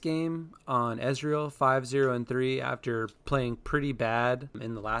up this game on Ezreal 5-0-3 after playing pretty bad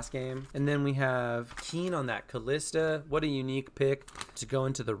in the last game. And then we have Keen on that Kalista. What a unique pick to go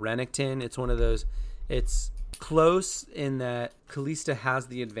into the Renekton. It's one of those, it's close in that Kalista has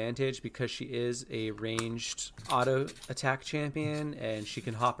the advantage because she is a ranged auto attack champion and she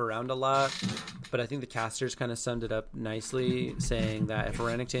can hop around a lot. But I think the casters kind of summed it up nicely, saying that if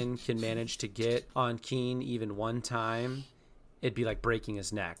Renekton can manage to get on Keen even one time, it'd be like breaking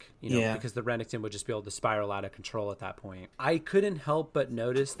his neck, because the Renekton would just be able to spiral out of control at that point. I couldn't help but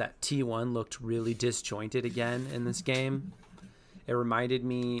notice that T1 looked really disjointed again in this game. It reminded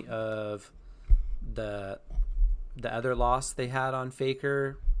me of the other loss they had on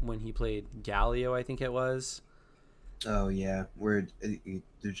Faker when he played Galio, I think it was. Oh, yeah, where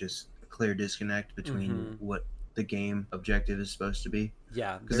there's just a clear disconnect between what the game objective is supposed to be.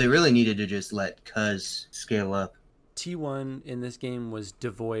 Yeah. Because they really needed to just let Cuz scale up. T1 in this game was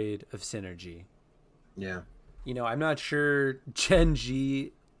devoid of synergy. Yeah. I'm not sure Gen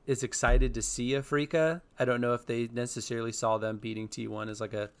G is excited to see Afrika. I don't know if they necessarily saw them beating T1 as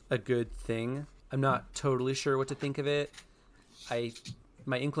like a good thing. I'm not totally sure what to think of it.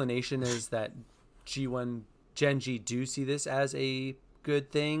 My inclination is that Gen G do see this as a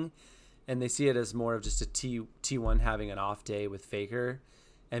good thing, and they see it as more of just a T1 having an off day with Faker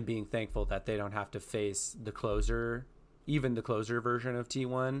and being thankful that they don't have to face the closer, even the closer version of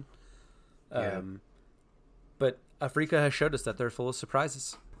T1. But Afrika has showed us that they're full of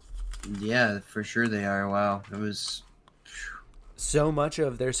surprises. Yeah, for sure they are. Wow. It was... So much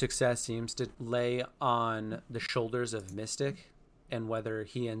of their success seems to lay on the shoulders of Mystic and whether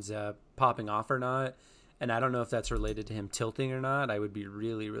he ends up popping off or not. And I don't know if that's related to him tilting or not. I would be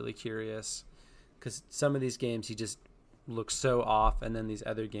really, really curious because some of these games he just looks so off, and then these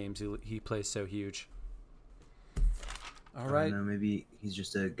other games he plays so huge. All right. I don't know, maybe he's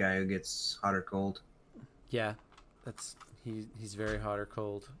just a guy who gets hot or cold. Yeah, he's very hot or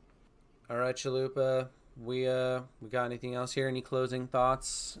cold. All right, Chalupa. We got anything else here? Any closing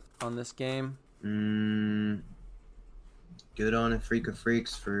thoughts on this game? Good on Afrika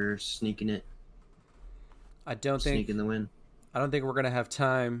Freaks for sneaking it. Sneaking the win. I don't think we're gonna have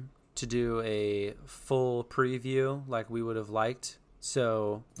time to do a full preview like we would have liked.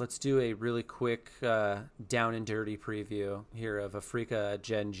 So let's do a really quick down and dirty preview here of Afrika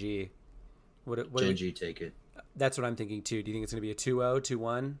Gen G. Gen G take it. That's what I'm thinking too. Do you think it's gonna be a 2-0,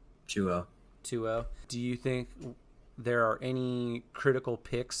 2-1? 2-0. 2-0. Do you think there are any critical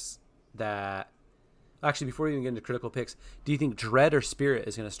picks that... Actually, before we even get into critical picks, do you think Dread or Spirit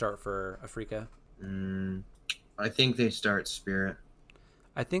is going to start for Afrika? I think they start Spirit.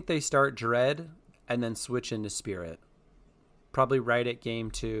 I think they start Dread and then switch into Spirit. probably right at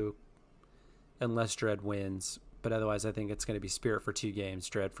game 2, unless Dread wins. But otherwise, I think it's going to be Spirit for 2 games,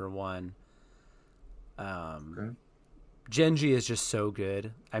 Dread for 1. Okay. Genji is just so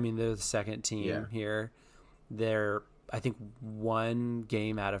good. I mean, they're the second team here. They're, I think, 1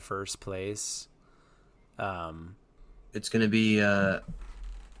 game out of first place. It's gonna be the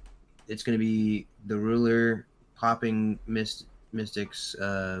ruler popping Mystics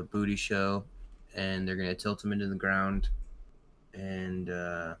booty show, and they're gonna tilt him into the ground, and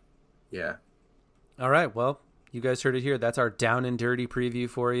yeah. All right, well, you guys heard it here. That's our down and dirty preview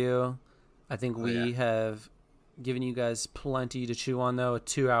for you. I think we have given you guys plenty to chew on, though. A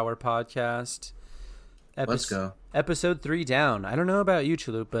 2-hour podcast. Let's go. Episode 3 down. I don't know about you,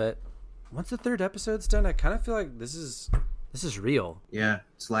 Chalup, but once the 3rd episode's done, I kind of feel like this is real. Yeah,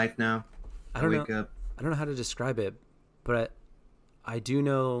 it's life now. I don't wake up. I don't know how to describe it, but I do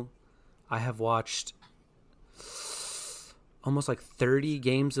know I have watched almost like 30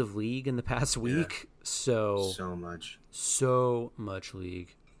 games of League in the past week. So much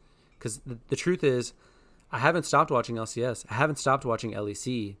League. Because the truth is, I haven't stopped watching LCS. I haven't stopped watching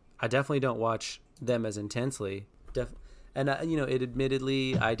LEC. I definitely don't watch them as intensely. And it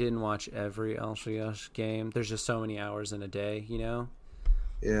admittedly, I didn't watch every LCS game. There's just so many hours in a day, you know?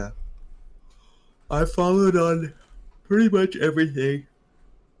 Yeah. I followed on pretty much everything.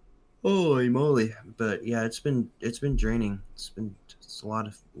 Holy moly. But yeah, it's been draining. It's a lot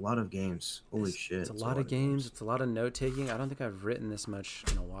of games. Holy shit. It's a lot of games. It's a lot of note taking. I don't think I've written this much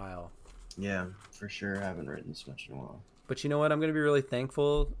in a while. Yeah, for sure. I haven't written this much in a while. But you know what? I'm going to be really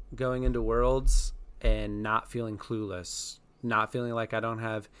thankful going into Worlds and not feeling clueless, not feeling like I don't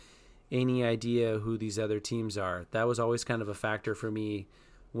have any idea who these other teams are. That was always kind of a factor for me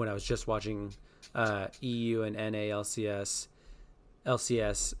when I was just watching EU and NA LCS,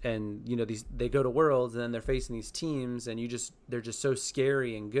 and they go to Worlds and then they're facing these teams and they're just so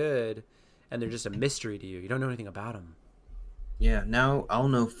scary and good, and they're just a mystery to you. You don't know anything about them. Yeah, now I'll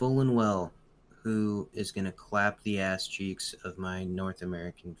know full and well who is going to clap the ass cheeks of my North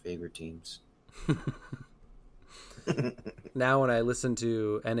American favorite teams. Now when I listen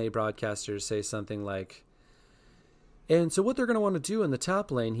to NA broadcasters say something like, and so what they're going to want to do in the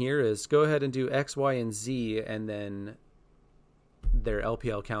top lane here is go ahead and do X, Y, and Z, and then their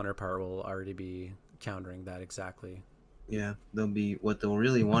LPL counterpart will already be countering that exactly. Yeah, what they'll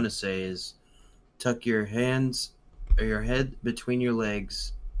really want to say is tuck your hands or your head between your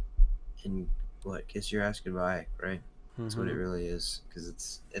legs and kiss your ass goodbye, right? That's what it really is,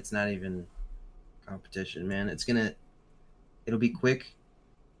 because it's not even competition, man. It'll be quick,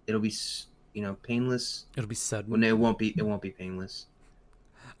 it'll be painless, it'll be sudden. When it won't be painless.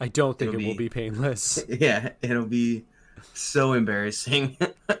 I don't think it will be painless. Yeah, it'll be so embarrassing.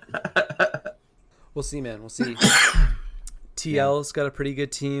 We'll see, man. We'll see. TL's got a pretty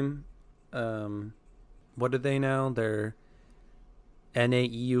good team. What are they now? They're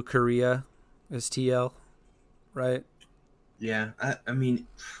NAEU Korea is TL, right? Yeah, I mean,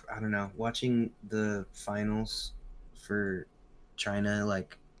 I don't know. Watching the finals for China, I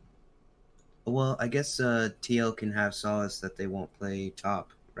guess TL can have solace that they won't play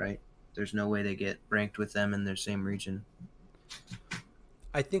top, right? There's no way they get ranked with them in their same region.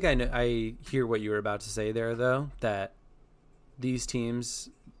 I think I hear what you were about to say there, though, that these teams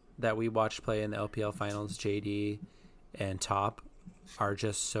that we watched play in the LPL finals, JD and Top, are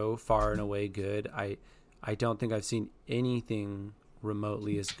just so far and away good. I don't think I've seen anything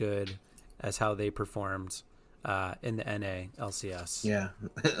remotely as good as how they performed in the NA LCS. Yeah,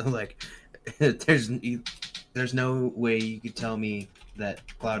 there's no way you could tell me that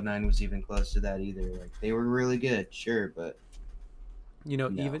Cloud9 was even close to that either. They were really good, sure, but no.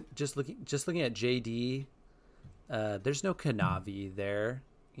 Even just looking at JD, there's no Kanavi there,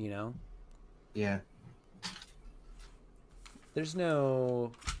 Yeah. There's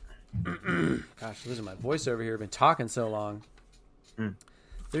no gosh, losing my voice over here. I've been talking so long.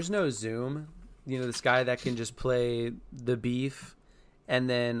 There's no Zoom, this guy that can just play the beef, and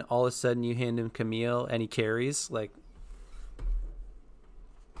then all of a sudden you hand him Camille and he carries.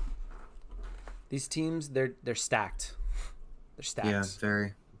 These teams, they're stacked. They're stacked. Yeah,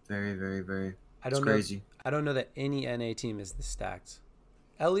 very, very, very, very. It's crazy. I don't know that any NA team is this stacked.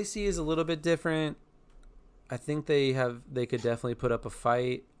 LEC is a little bit different. I think they could definitely put up a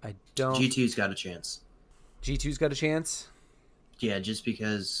fight. I don't. G2's got a chance. G2's got a chance? Yeah, just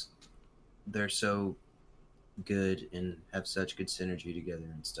because they're so good and have such good synergy together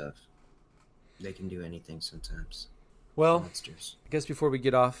and stuff. They can do anything sometimes. Well, Monsters. I guess before we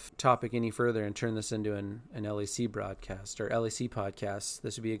get off topic any further and turn this into an LEC broadcast or LEC podcast,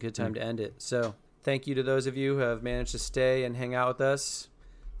 this would be a good time to end it. So, thank you to those of you who have managed to stay and hang out with us.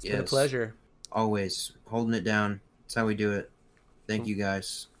 It's been a pleasure. Always holding it down. That's how we do it. Thank you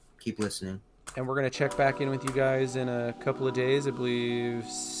guys. Keep listening. And we're going to check back in with you guys in a couple of days. I believe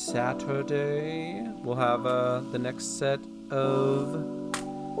Saturday. We'll have the next set of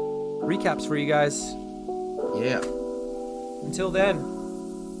recaps for you guys. Yeah. Until then.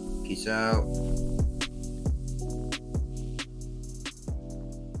 Peace out.